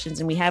discussions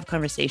and we have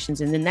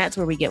conversations, and then that's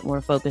where we get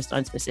more focused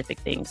on specific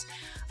things.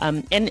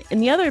 And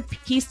the other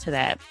piece to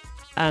that,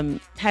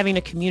 having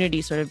a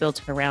community sort of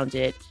built around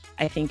it,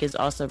 I think is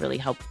also really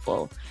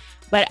helpful.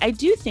 But I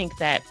do think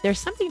that there's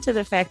something to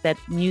the fact that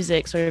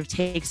music sort of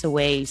takes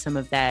away some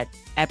of that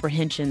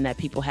apprehension that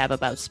people have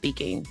about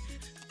speaking.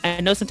 I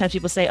know sometimes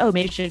people say, oh,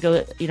 maybe you should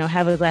go, you know,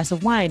 have a glass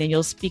of wine and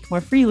you'll speak more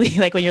freely,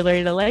 like when you're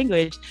learning a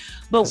language.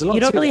 But you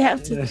don't really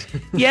have to.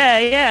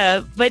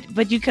 Yeah.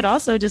 But you could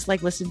also just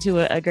like listen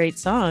to a great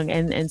song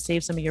and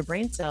save some of your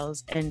brain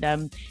cells,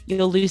 and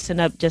you'll loosen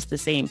up just the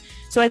same.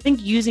 So I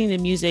think using the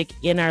music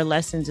in our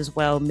lessons as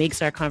well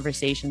makes our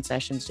conversation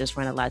sessions just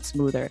run a lot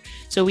smoother.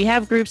 So we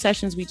have group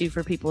sessions we do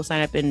for people who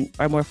sign up in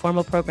our more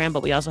formal program,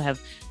 but we also have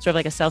sort of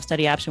like a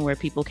self-study option where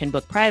people can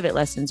book private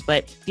lessons.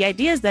 But the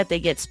idea is that they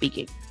get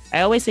speaking. I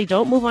always say,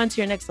 don't move on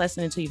to your next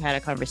lesson until you've had a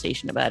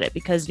conversation about it,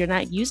 because you're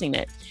not using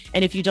it.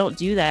 And if you don't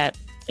do that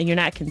and you're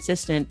not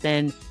consistent,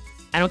 then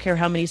I don't care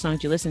how many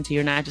songs you listen to,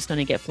 you're not just going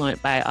to get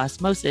fluent by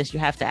osmosis.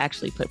 You have to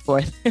actually put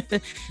forth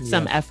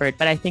some effort.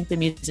 But I think the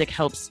music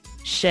helps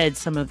shed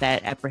some of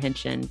that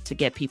apprehension to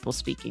get people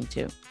speaking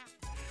too.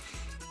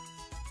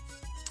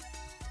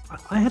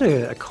 I had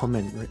a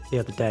comment the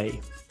other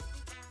day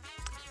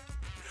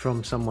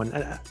from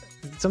someone.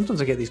 Sometimes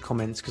I get these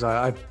comments because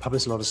I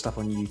publish a lot of stuff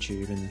on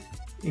YouTube and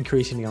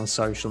increasingly on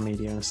social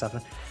media and stuff.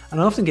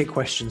 And I often get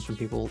questions from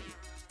people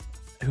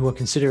who are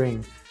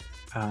considering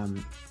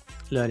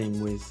learning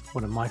with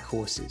one of my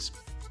courses.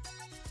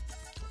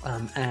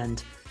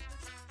 And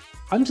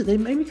they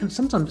maybe can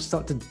sometimes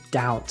start to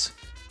doubt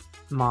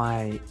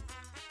my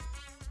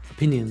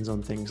opinions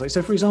on things. Like,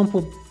 so for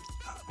example,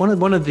 one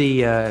of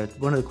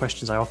the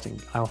questions I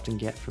often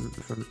get from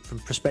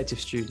prospective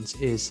students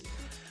is,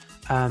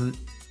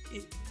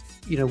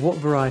 you know, what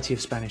variety of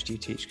Spanish do you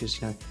teach?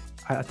 Because, you know,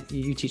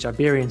 you teach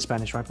Iberian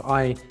Spanish,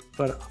 right?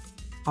 But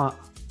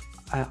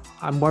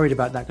I'm worried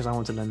about that because I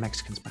want to learn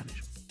Mexican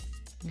Spanish.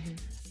 Mm-hmm.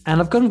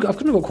 And I've kind of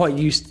got quite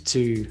used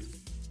to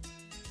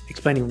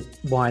explaining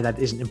why that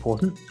isn't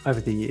important over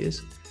the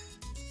years,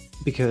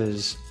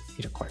 because,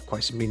 you know,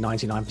 quite simply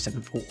 99%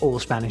 of all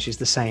Spanish is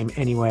the same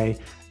anyway.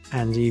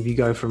 And if you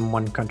go from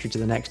one country to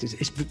the next,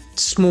 it's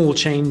small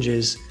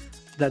changes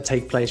that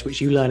take place,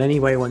 which you learn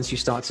anyway once you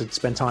start to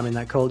spend time in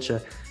that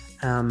culture.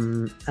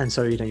 And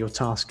so, you know,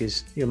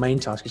 your main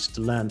task is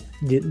to learn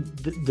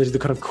the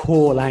kind of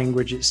core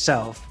language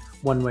itself,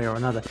 one way or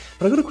another.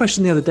 But I got a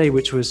question the other day,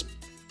 which was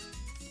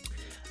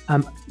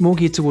more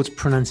geared towards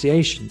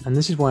pronunciation. And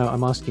this is why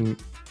I'm asking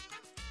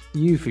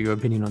you for your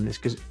opinion on this,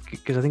 because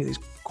I think it's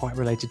quite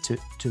related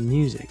to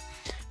music.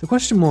 The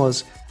question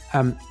was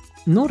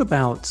not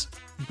about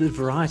the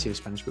variety of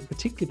Spanish, but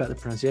particularly about the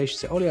pronunciation.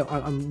 So, Ollie,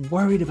 I'm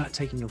worried about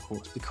taking your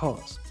course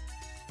because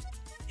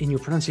in your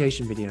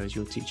pronunciation videos,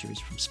 your teacher is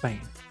from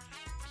Spain,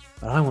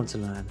 but I want to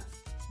learn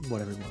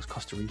whatever it was,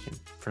 Costa Rican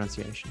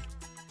pronunciation.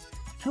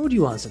 How would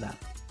you answer that?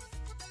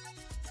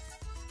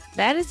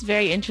 That is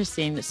very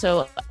interesting.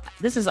 So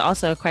this is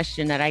also a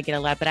question that I get a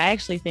lot, but I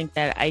actually think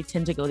that I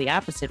tend to go the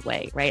opposite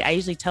way, right? I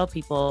usually tell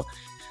people,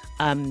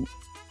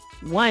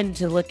 one,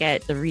 to look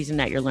at the reason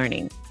that you're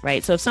learning,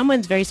 right? So if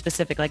someone's very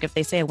specific, like if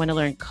they say, I want to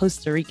learn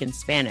Costa Rican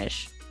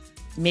Spanish,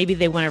 maybe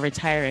they want to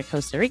retire in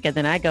Costa Rica,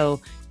 then I go,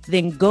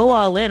 then go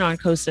all in on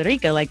Costa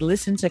Rica, like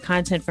listen to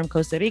content from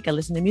Costa Rica,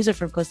 listen to music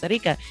from Costa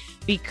Rica,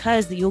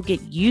 because you'll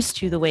get used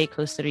to the way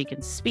Costa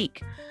Ricans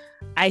speak.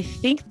 I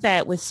think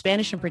that with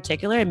Spanish in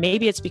particular, and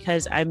maybe it's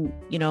because I'm,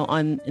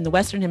 in the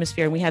Western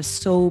Hemisphere and we have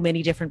so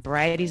many different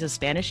varieties of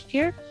Spanish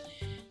here,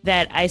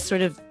 that I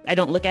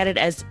don't look at it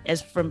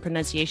as from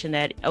pronunciation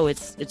that,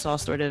 it's all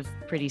sort of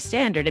pretty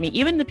standard. I mean,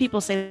 even the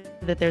people say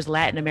that there's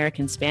Latin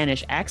American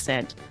Spanish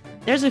accent.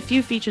 There's a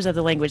few features of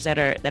the language that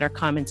are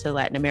common to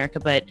Latin America,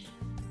 but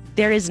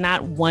there is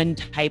not one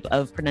type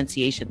of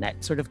pronunciation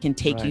that sort of can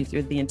take you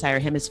through the entire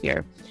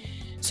hemisphere.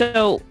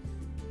 So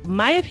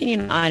my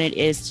opinion on it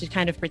is to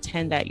kind of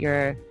pretend that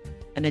you're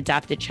an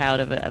adopted child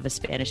of a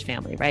Spanish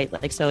family, right?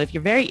 Like, so if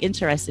you're very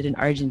interested in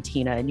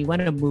Argentina and you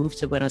want to move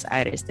to Buenos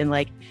Aires, then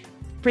like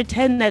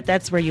pretend that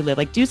that's where you live,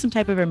 like do some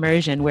type of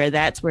immersion where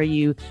that's where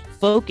you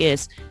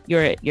focus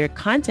your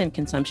content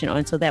consumption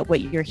on, so that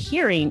what you're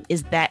hearing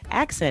is that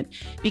accent.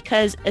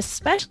 Because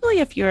especially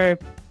if you're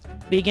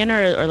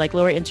beginner or like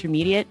lower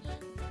intermediate,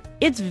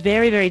 it's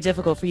very, very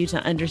difficult for you to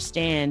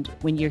understand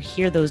when you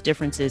hear those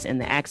differences in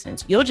the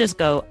accents. You'll just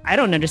go, I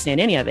don't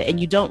understand any of it. And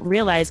you don't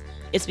realize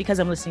it's because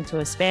I'm listening to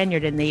a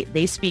Spaniard and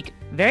they speak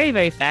very,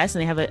 very fast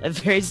and they have a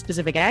very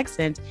specific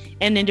accent.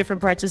 And in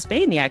different parts of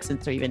Spain, the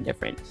accents are even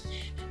different.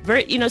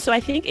 So I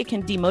think it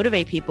can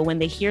demotivate people when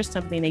they hear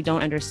something they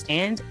don't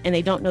understand and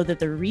they don't know that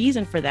the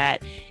reason for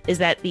that is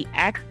that the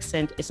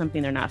accent is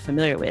something they're not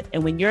familiar with.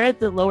 And when you're at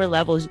the lower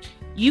levels,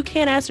 you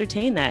can't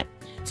ascertain that.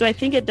 So I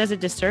think it does a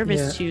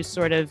disservice to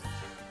sort of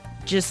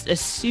just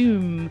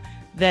assume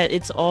that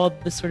it's all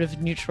the sort of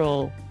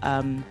neutral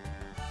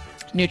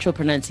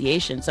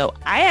pronunciation. So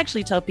I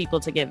actually tell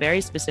people to get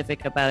very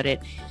specific about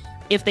it.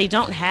 If they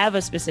don't have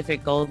a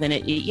specific goal, then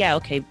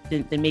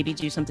then maybe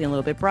do something a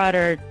little bit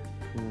broader.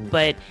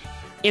 But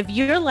if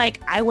you're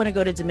like, I want to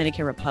go to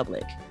Dominican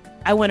Republic,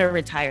 I want to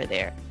retire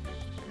there,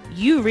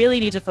 you really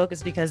need to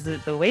focus, because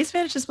the way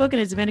Spanish is spoken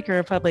in Dominican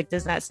Republic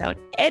does not sound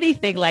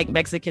anything like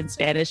Mexican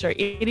Spanish or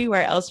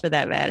anywhere else for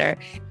that matter.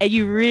 And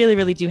you really,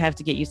 really do have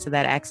to get used to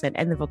that accent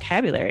and the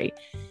vocabulary.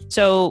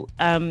 So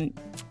I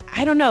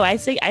don't know. I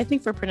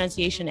think for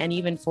pronunciation and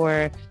even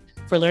for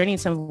learning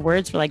some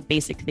words for like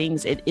basic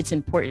things, it's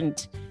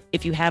important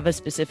if you have a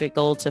specific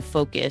goal to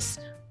focus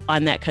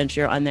on that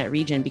country or on that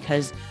region,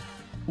 because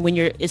when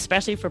you're,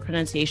 especially for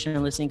pronunciation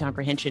and listening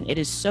comprehension, it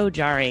is so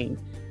jarring.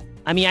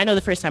 I mean, I know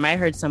the first time I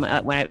heard some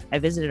when I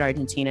visited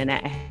Argentina, and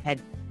I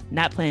had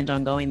not planned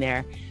on going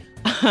there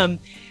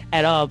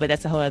at all, but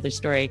that's a whole other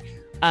story.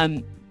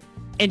 And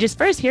just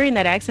first hearing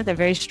that accent, that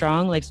very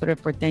strong, like sort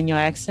of porteño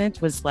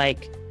accent, was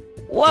like,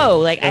 whoa,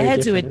 like I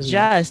had to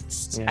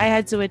adjust. I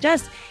had to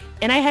adjust.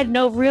 And I had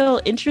no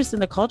real interest in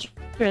the culture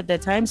at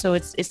that time. So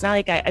it's not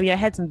like, I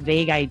had some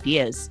vague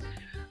ideas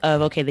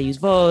of, okay, they use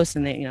vos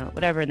and they,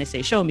 whatever, and they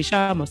say show me,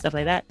 shamo, stuff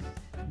like that.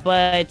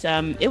 But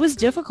it was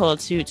difficult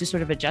to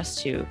sort of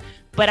adjust to.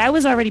 But I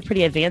was already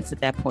pretty advanced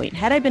at that point.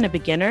 Had I been a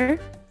beginner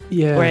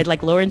or at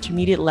like lower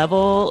intermediate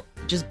level,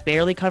 just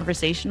barely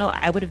conversational,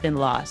 I would have been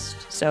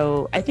lost.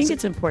 So I think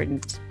it's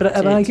important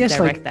to I guess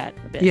direct that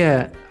a bit.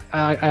 Yeah,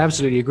 I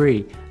absolutely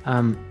agree.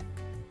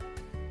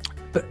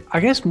 But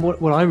I guess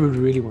what I would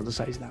really want to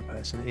say to that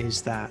person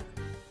is that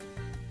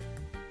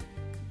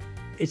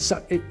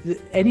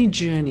any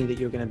journey that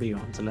you're going to be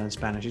on to learn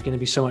Spanish is going to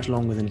be so much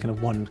longer than kind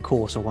of one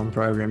course or one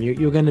program.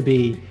 You're going to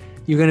be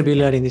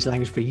learning this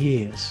language for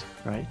years,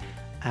 right?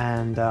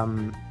 And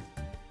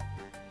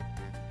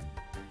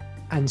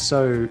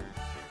so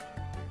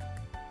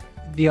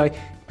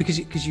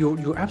because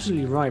you're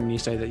absolutely right when you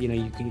say that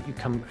you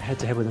come head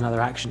to head with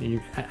another accent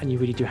and you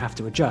really do have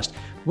to adjust.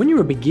 When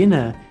you're a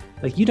beginner,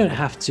 like you don't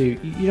have to.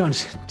 You don't.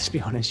 To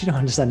be honest, you don't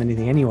understand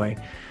anything anyway.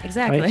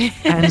 Exactly. Right?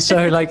 And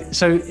so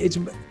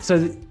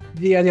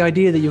the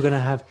idea that you're going to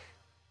have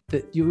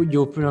that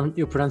your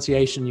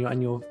pronunciation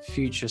and your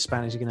future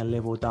Spanish are going to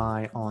live or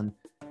die on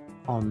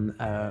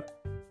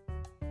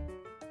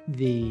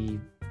the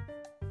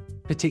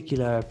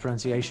particular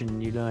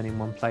pronunciation you learn in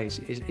one place.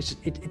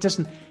 It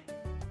doesn't.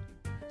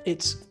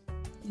 It's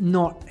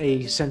not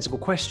a sensible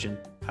question,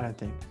 I don't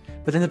think.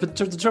 But then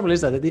the trouble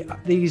is that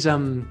these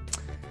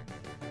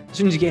as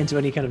soon as you get into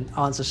any kind of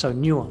answer so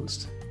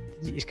nuanced,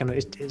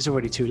 it's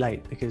already too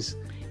late, because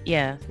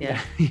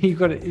you've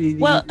got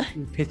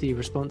pithy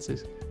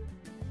responses.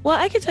 Well,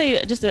 I can tell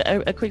you just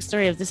a quick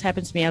story of this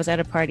happened to me. I was at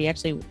a party,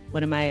 actually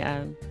one of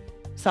my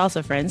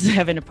salsa friends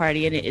having a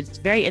party, and it's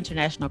a very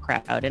international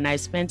crowd, and I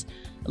spent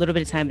a little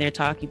bit of time there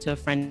talking to a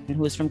friend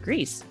who was from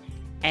Greece.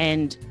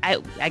 And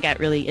I got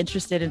really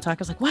interested in talking.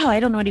 I was like, wow, I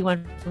don't know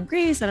anyone from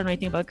Greece. I don't know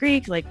anything about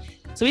Greek.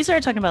 So we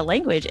started talking about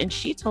language, and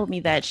she told me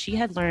that she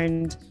had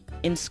learned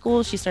in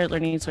school, she started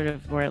learning sort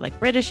of more like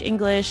British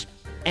English.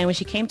 And when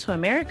she came to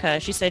America,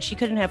 she said she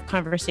couldn't have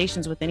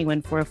conversations with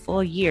anyone for a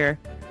full year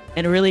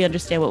and really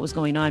understand what was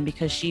going on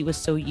because she was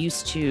so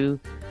used to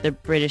the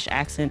British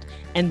accent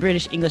and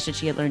British English that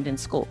she had learned in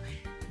school.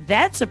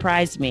 That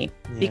surprised me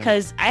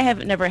because I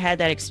have never had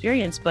that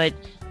experience, but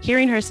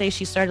hearing her say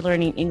she started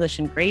learning English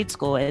in grade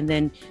school and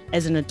then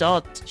as an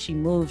adult, she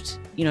moved,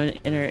 probably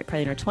in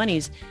her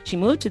 20s, she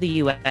moved to the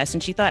US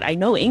and she thought, I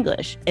know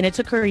English. And it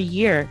took her a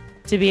year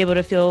to be able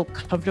to feel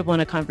comfortable in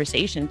a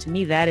conversation. To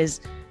me, that is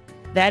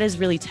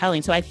really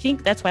telling. So I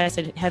think that's why I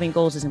said having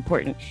goals is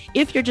important.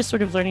 If you're just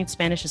sort of learning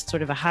Spanish as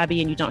sort of a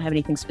hobby and you don't have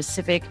anything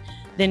specific,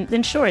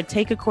 then sure,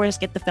 take a course,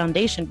 get the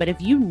foundation. But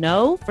if you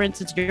know, for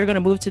instance, you're going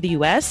to move to the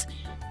US,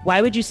 why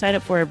would you sign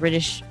up for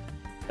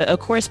a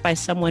course by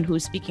someone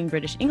who's speaking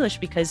British English?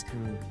 Because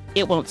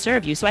it won't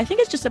serve you. So I think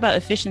it's just about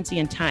efficiency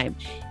and time.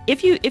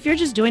 If you're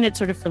just doing it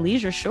sort of for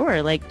leisure,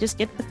 sure, like just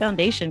get the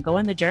foundation, go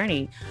on the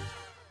journey.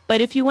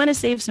 But if you want to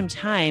save some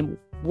time,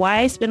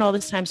 why spend all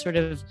this time sort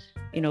of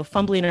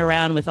fumbling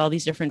around with all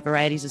these different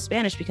varieties of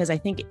Spanish? Because I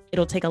think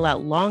it'll take a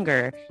lot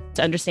longer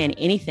to understand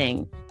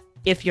anything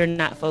if you're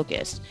not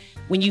focused.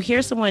 When you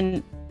hear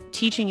someone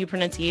teaching you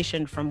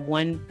pronunciation from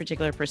one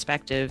particular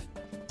perspective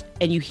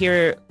and you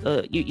hear,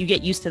 you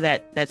get used to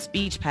that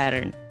speech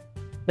pattern,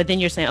 but then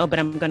you're saying, oh, but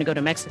I'm going to go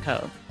to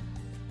Mexico.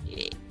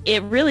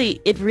 It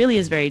really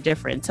is very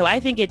different. So I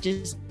think it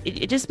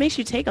just makes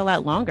you take a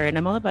lot longer. And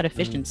I'm all about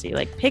efficiency.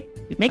 Like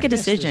make a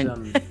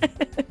decision.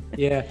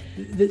 Yeah,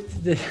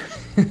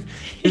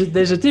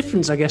 there's a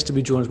difference, I guess, to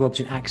be drawn as well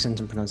between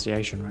accent and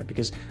pronunciation, right?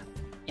 Because,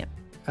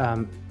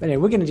 anyway,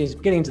 we're going to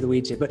just get into the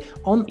weeds here. But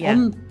on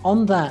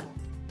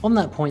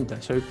that point, though,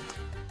 so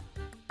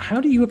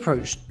how do you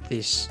approach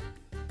this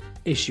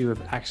issue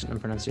of accent and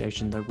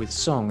pronunciation, though, with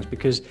songs?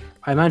 Because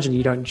I imagine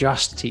you don't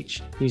just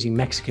teach using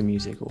Mexican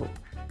music or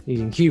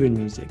using Cuban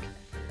music.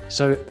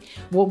 So,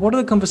 what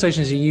are the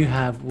conversations that you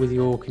have with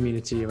your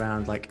community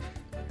around, like,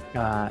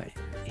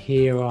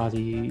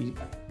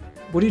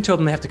 what do you tell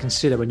them they have to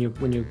consider when you're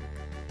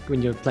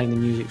playing the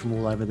music from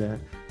all over the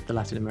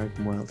Latin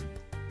American world?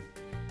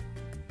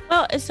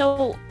 Well,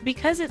 so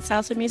because it's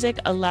salsa music,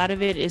 a lot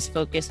of it is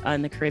focused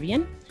on the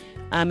Caribbean.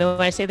 And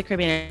when I say the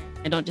Caribbean,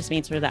 I don't just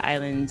mean sort of the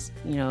islands,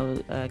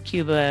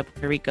 Cuba,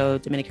 Puerto Rico,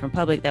 Dominican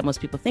Republic that most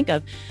people think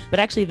of, but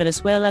actually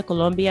Venezuela,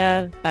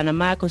 Colombia,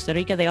 Panama, Costa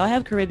Rica, they all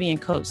have Caribbean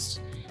coasts.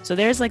 So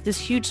there's like this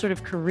huge sort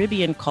of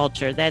Caribbean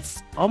culture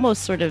that's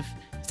almost sort of,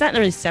 it's not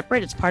really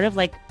separate. It's part of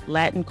like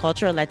Latin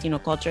culture or Latino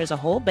culture as a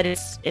whole, but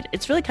it's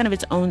really kind of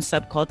its own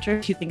subculture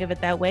if you think of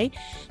it that way.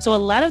 So a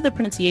lot of the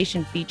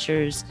pronunciation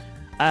features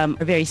are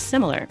very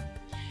similar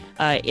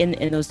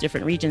in those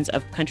different regions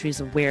of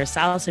countries where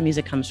salsa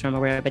music comes from,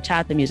 or where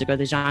bachata music, or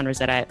the genres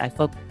that I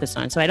focus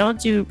on. So I don't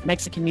do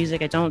Mexican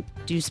music. I don't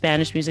do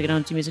Spanish music. I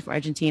don't do music for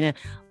Argentina.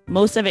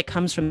 Most of it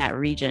comes from that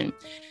region.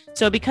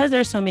 So because there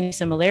are so many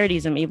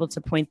similarities, I'm able to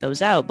point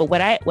those out. But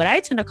what I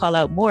tend to call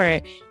out more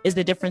is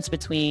the difference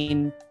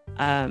between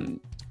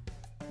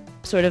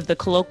sort of the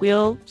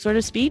colloquial sort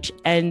of speech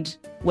and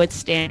what's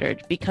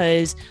standard,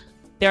 because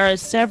there are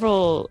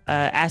several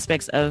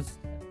aspects of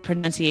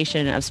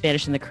pronunciation of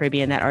Spanish in the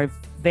Caribbean that are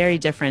very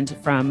different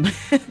from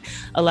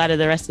a lot of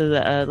the rest of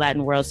the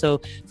Latin world.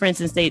 So for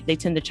instance, they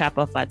tend to chop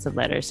off lots of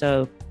letters.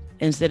 So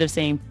instead of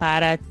saying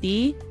para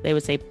ti, they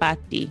would say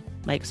pati,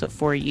 like, so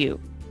for you.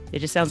 It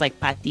just sounds like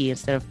pati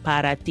instead of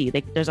para ti.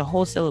 There's a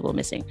whole syllable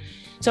missing.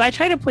 So I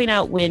try to point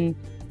out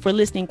for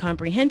listening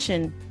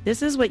comprehension,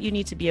 this is what you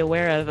need to be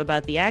aware of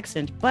about the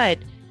accent, but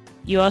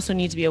you also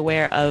need to be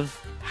aware of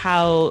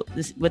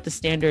what the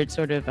standard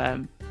sort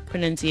of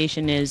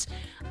pronunciation is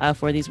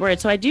for these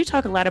words. So I do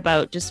talk a lot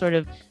about just sort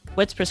of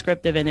what's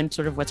prescriptive and then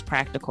sort of what's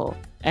practical.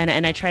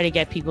 And I try to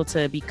get people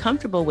to be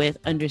comfortable with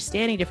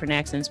understanding different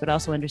accents, but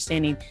also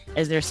understanding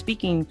as they're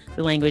speaking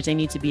the language, they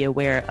need to be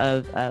aware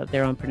of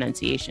their own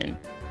pronunciation.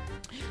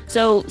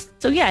 So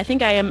yeah, I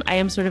think I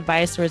am sort of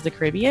biased towards the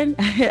Caribbean.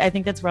 I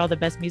think that's where all the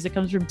best music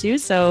comes from too.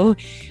 So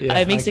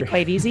it makes it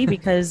quite easy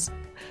because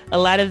a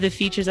lot of the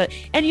features and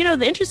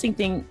the interesting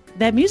thing,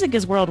 that music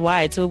is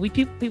worldwide. So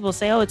people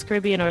say, oh, it's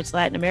Caribbean or it's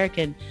Latin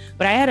American.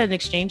 But I had an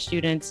exchange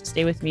student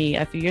stay with me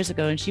a few years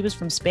ago, and she was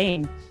from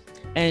Spain,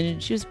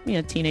 and she was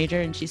a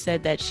teenager, and she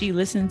said that she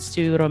listens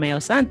to Romeo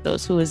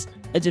Santos, who is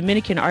a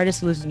Dominican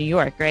artist who lives in New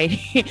York, right?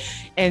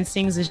 And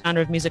sings a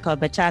genre of music called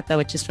bachata,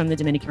 which is from the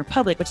Dominican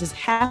Republic, which is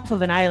half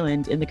of an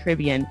island in the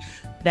Caribbean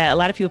that a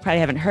lot of people probably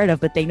haven't heard of,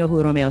 but they know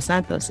who Romeo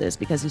Santos is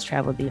because he's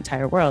traveled the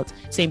entire world.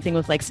 Same thing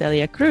with like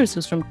Celia Cruz,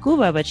 who's from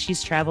Cuba, but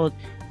she's traveled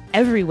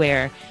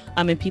everywhere,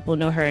 and people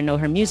know her and know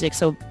her music.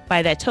 So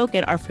by that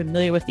token, are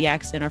familiar with the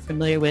accent, are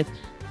familiar with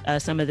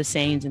some of the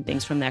sayings and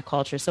things from that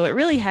culture. So it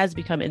really has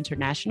become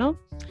international.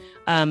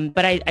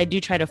 But I do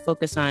try to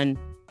focus on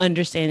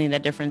understanding the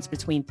difference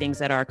between things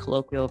that are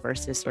colloquial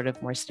versus sort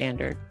of more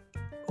standard.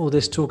 All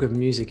this talk of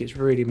music, it's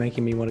really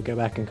making me want to go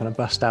back and kind of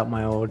bust out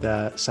my old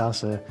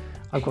salsa.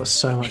 I've got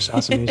so much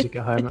salsa music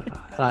at home.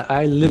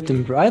 I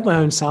had my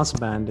own salsa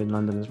band in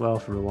London as well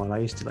for a while. I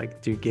used to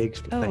do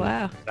gigs. Oh,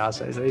 wow.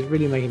 Salsa. It's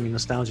really making me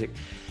nostalgic.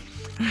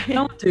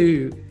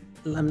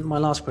 My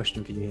last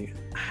question for you,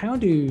 how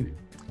do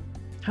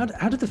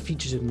the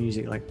features of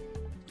music like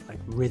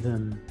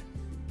rhythm,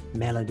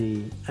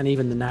 melody, and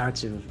even the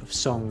narrative of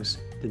songs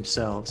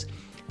themselves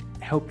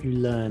help you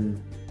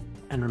learn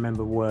and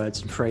remember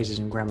words and phrases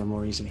and grammar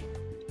more easily?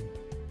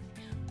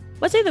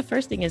 I'd say the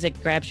first thing is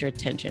it grabs your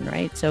attention,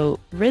 right? So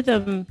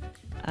rhythm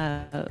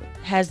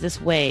has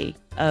this way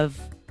of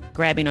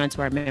grabbing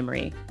onto our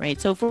memory,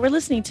 right? So if we're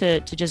listening to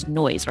just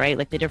noise, right?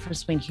 Like the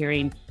difference between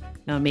hearing,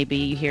 maybe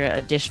you hear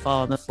a dish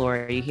fall on the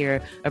floor, or you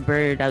hear a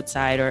bird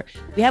outside, or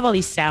we have all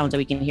these sounds that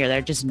we can hear that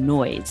are just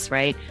noise,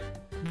 right?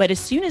 But as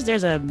soon as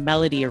there's a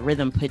melody or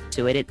rhythm put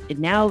to it, it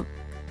now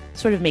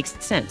sort of makes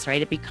sense,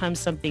 right? It becomes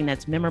something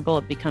that's memorable.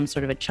 It becomes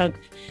sort of a chunk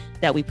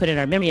that we put in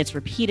our memory. It's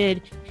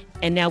repeated.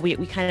 And now we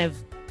kind of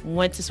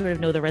want to sort of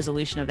know the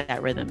resolution of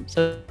that rhythm.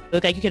 So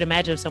like you could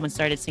imagine if someone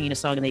started singing a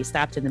song and they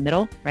stopped in the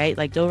middle, right?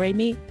 Like do, re,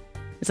 mi.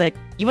 It's like,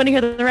 you want to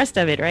hear the rest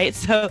of it, right?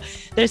 So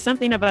there's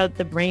something about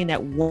the brain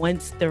that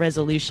wants the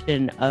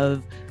resolution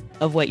of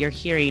what you're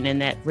hearing,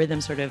 and that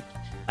rhythm sort of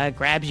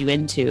grabs you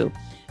into.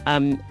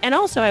 And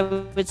also I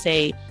would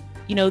say,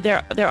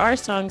 there are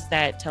songs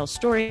that tell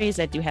stories,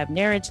 that do have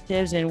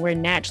narratives, and we're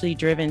naturally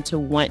driven to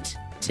want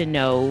to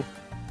know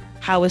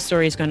how a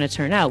story is going to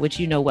turn out, which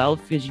you know well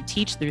because you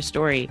teach through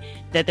story,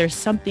 that there's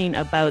something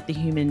about the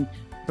human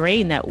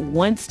brain that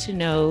wants to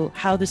know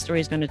how the story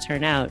is going to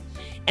turn out.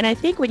 And I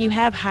think when you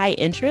have high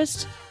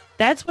interest,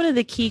 that's one of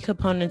the key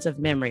components of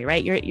memory,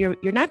 right? You're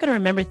not going to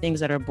remember things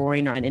that are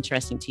boring or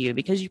uninteresting to you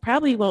because you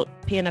probably won't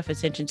pay enough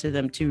attention to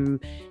them to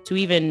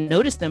even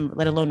notice them,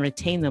 let alone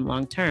retain them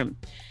long term.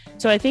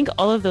 So I think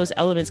all of those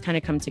elements kind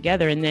of come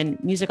together. And then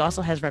music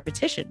also has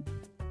repetition,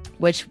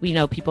 which we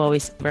know people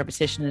always say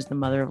repetition is the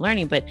mother of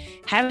learning, but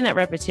having that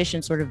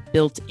repetition sort of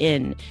built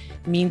in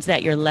means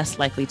that you're less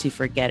likely to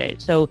forget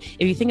it. So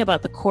if you think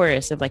about the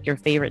chorus of like your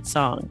favorite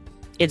song,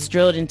 it's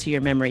drilled into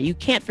your memory. You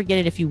can't forget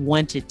it if you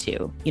wanted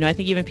to. I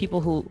think even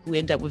people who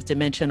end up with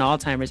dementia and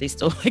Alzheimer's, they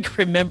still like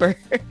remember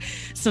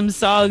some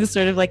songs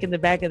sort of like in the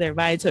back of their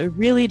mind. So it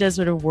really does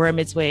sort of worm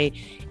its way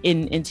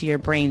into your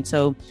brain.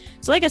 So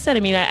like I said,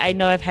 I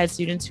know I've had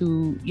students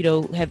who,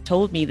 have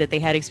told me that they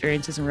had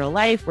experiences in real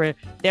life where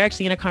they're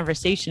actually in a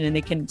conversation and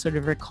they can sort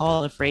of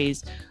recall a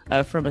phrase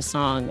from a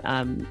song,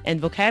 and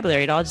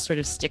vocabulary. It all just sort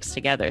of sticks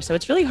together. So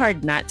it's really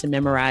hard not to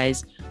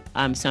memorize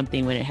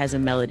something when it has a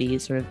melody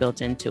sort of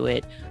built into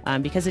it,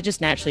 because it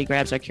just naturally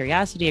grabs our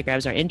curiosity, it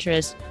grabs our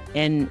interest,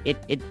 and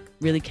it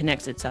really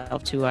connects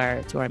itself to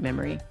our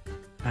memory.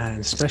 And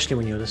especially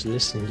when you're just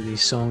listening to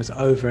these songs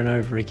over and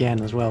over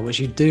again as well, which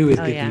you do with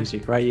good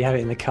music, right? You have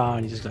it in the car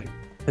and you just like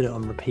put it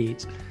on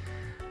repeat.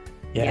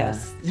 Yeah.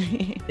 Yes.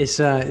 It's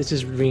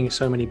just ringing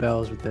so many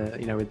bells with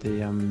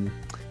the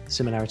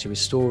similarity with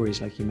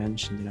stories, like you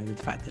mentioned,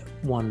 the fact that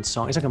one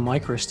song, it's like a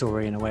micro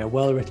story in a way, a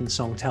well-written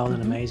song tells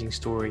an amazing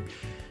story.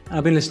 And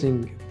I've been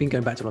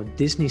going back to a lot of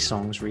Disney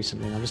songs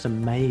recently, and I'm just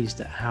amazed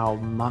at how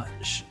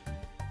much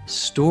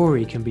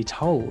story can be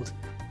told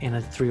in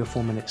a 3 or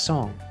 4 minute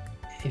song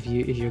if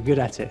you're good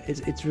at it.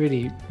 It's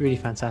really, really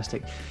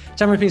fantastic.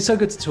 Tamara, it's been so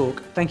good to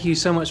talk. Thank you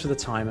so much for the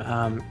time,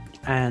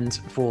 and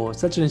for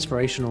such an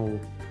inspirational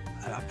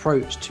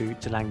approach to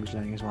language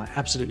learning as well. I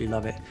absolutely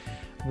love it.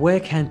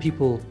 Where can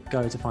people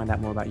go to find out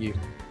more about you?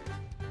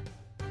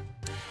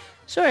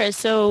 Sure.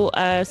 So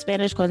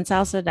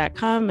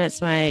SpanishConSalsa.com. That's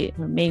my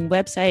main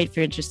website if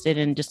you're interested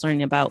in just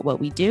learning about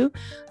what we do.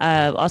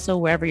 Also,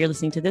 wherever you're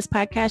listening to this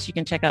podcast, you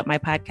can check out my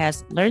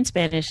podcast, Learn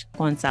Spanish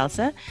con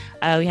Salsa.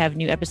 We have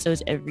new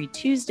episodes every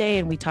Tuesday,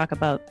 and we talk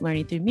about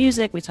learning through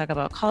music. We talk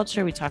about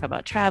culture. We talk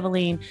about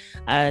traveling.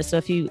 So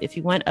if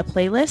you want a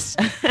playlist,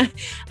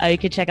 you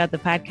can check out the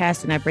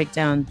podcast, and I break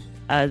down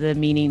the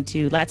meaning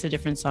to lots of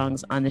different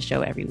songs on the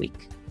show every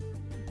week.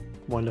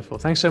 Wonderful.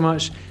 Thanks so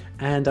much.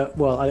 And I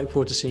look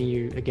forward to seeing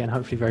you again,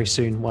 hopefully very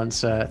soon,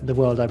 once the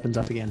world opens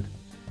up again.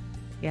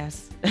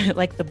 Yes,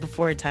 like the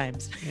before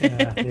times.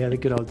 yeah, the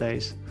good old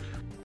days.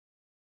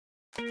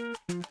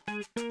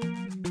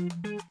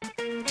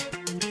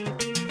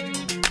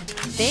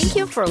 Thank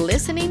you for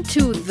listening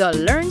to the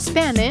Learn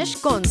Spanish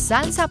con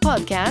Salsa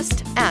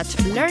podcast at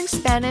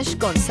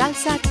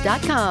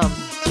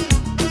learnspanishconsalsa.com.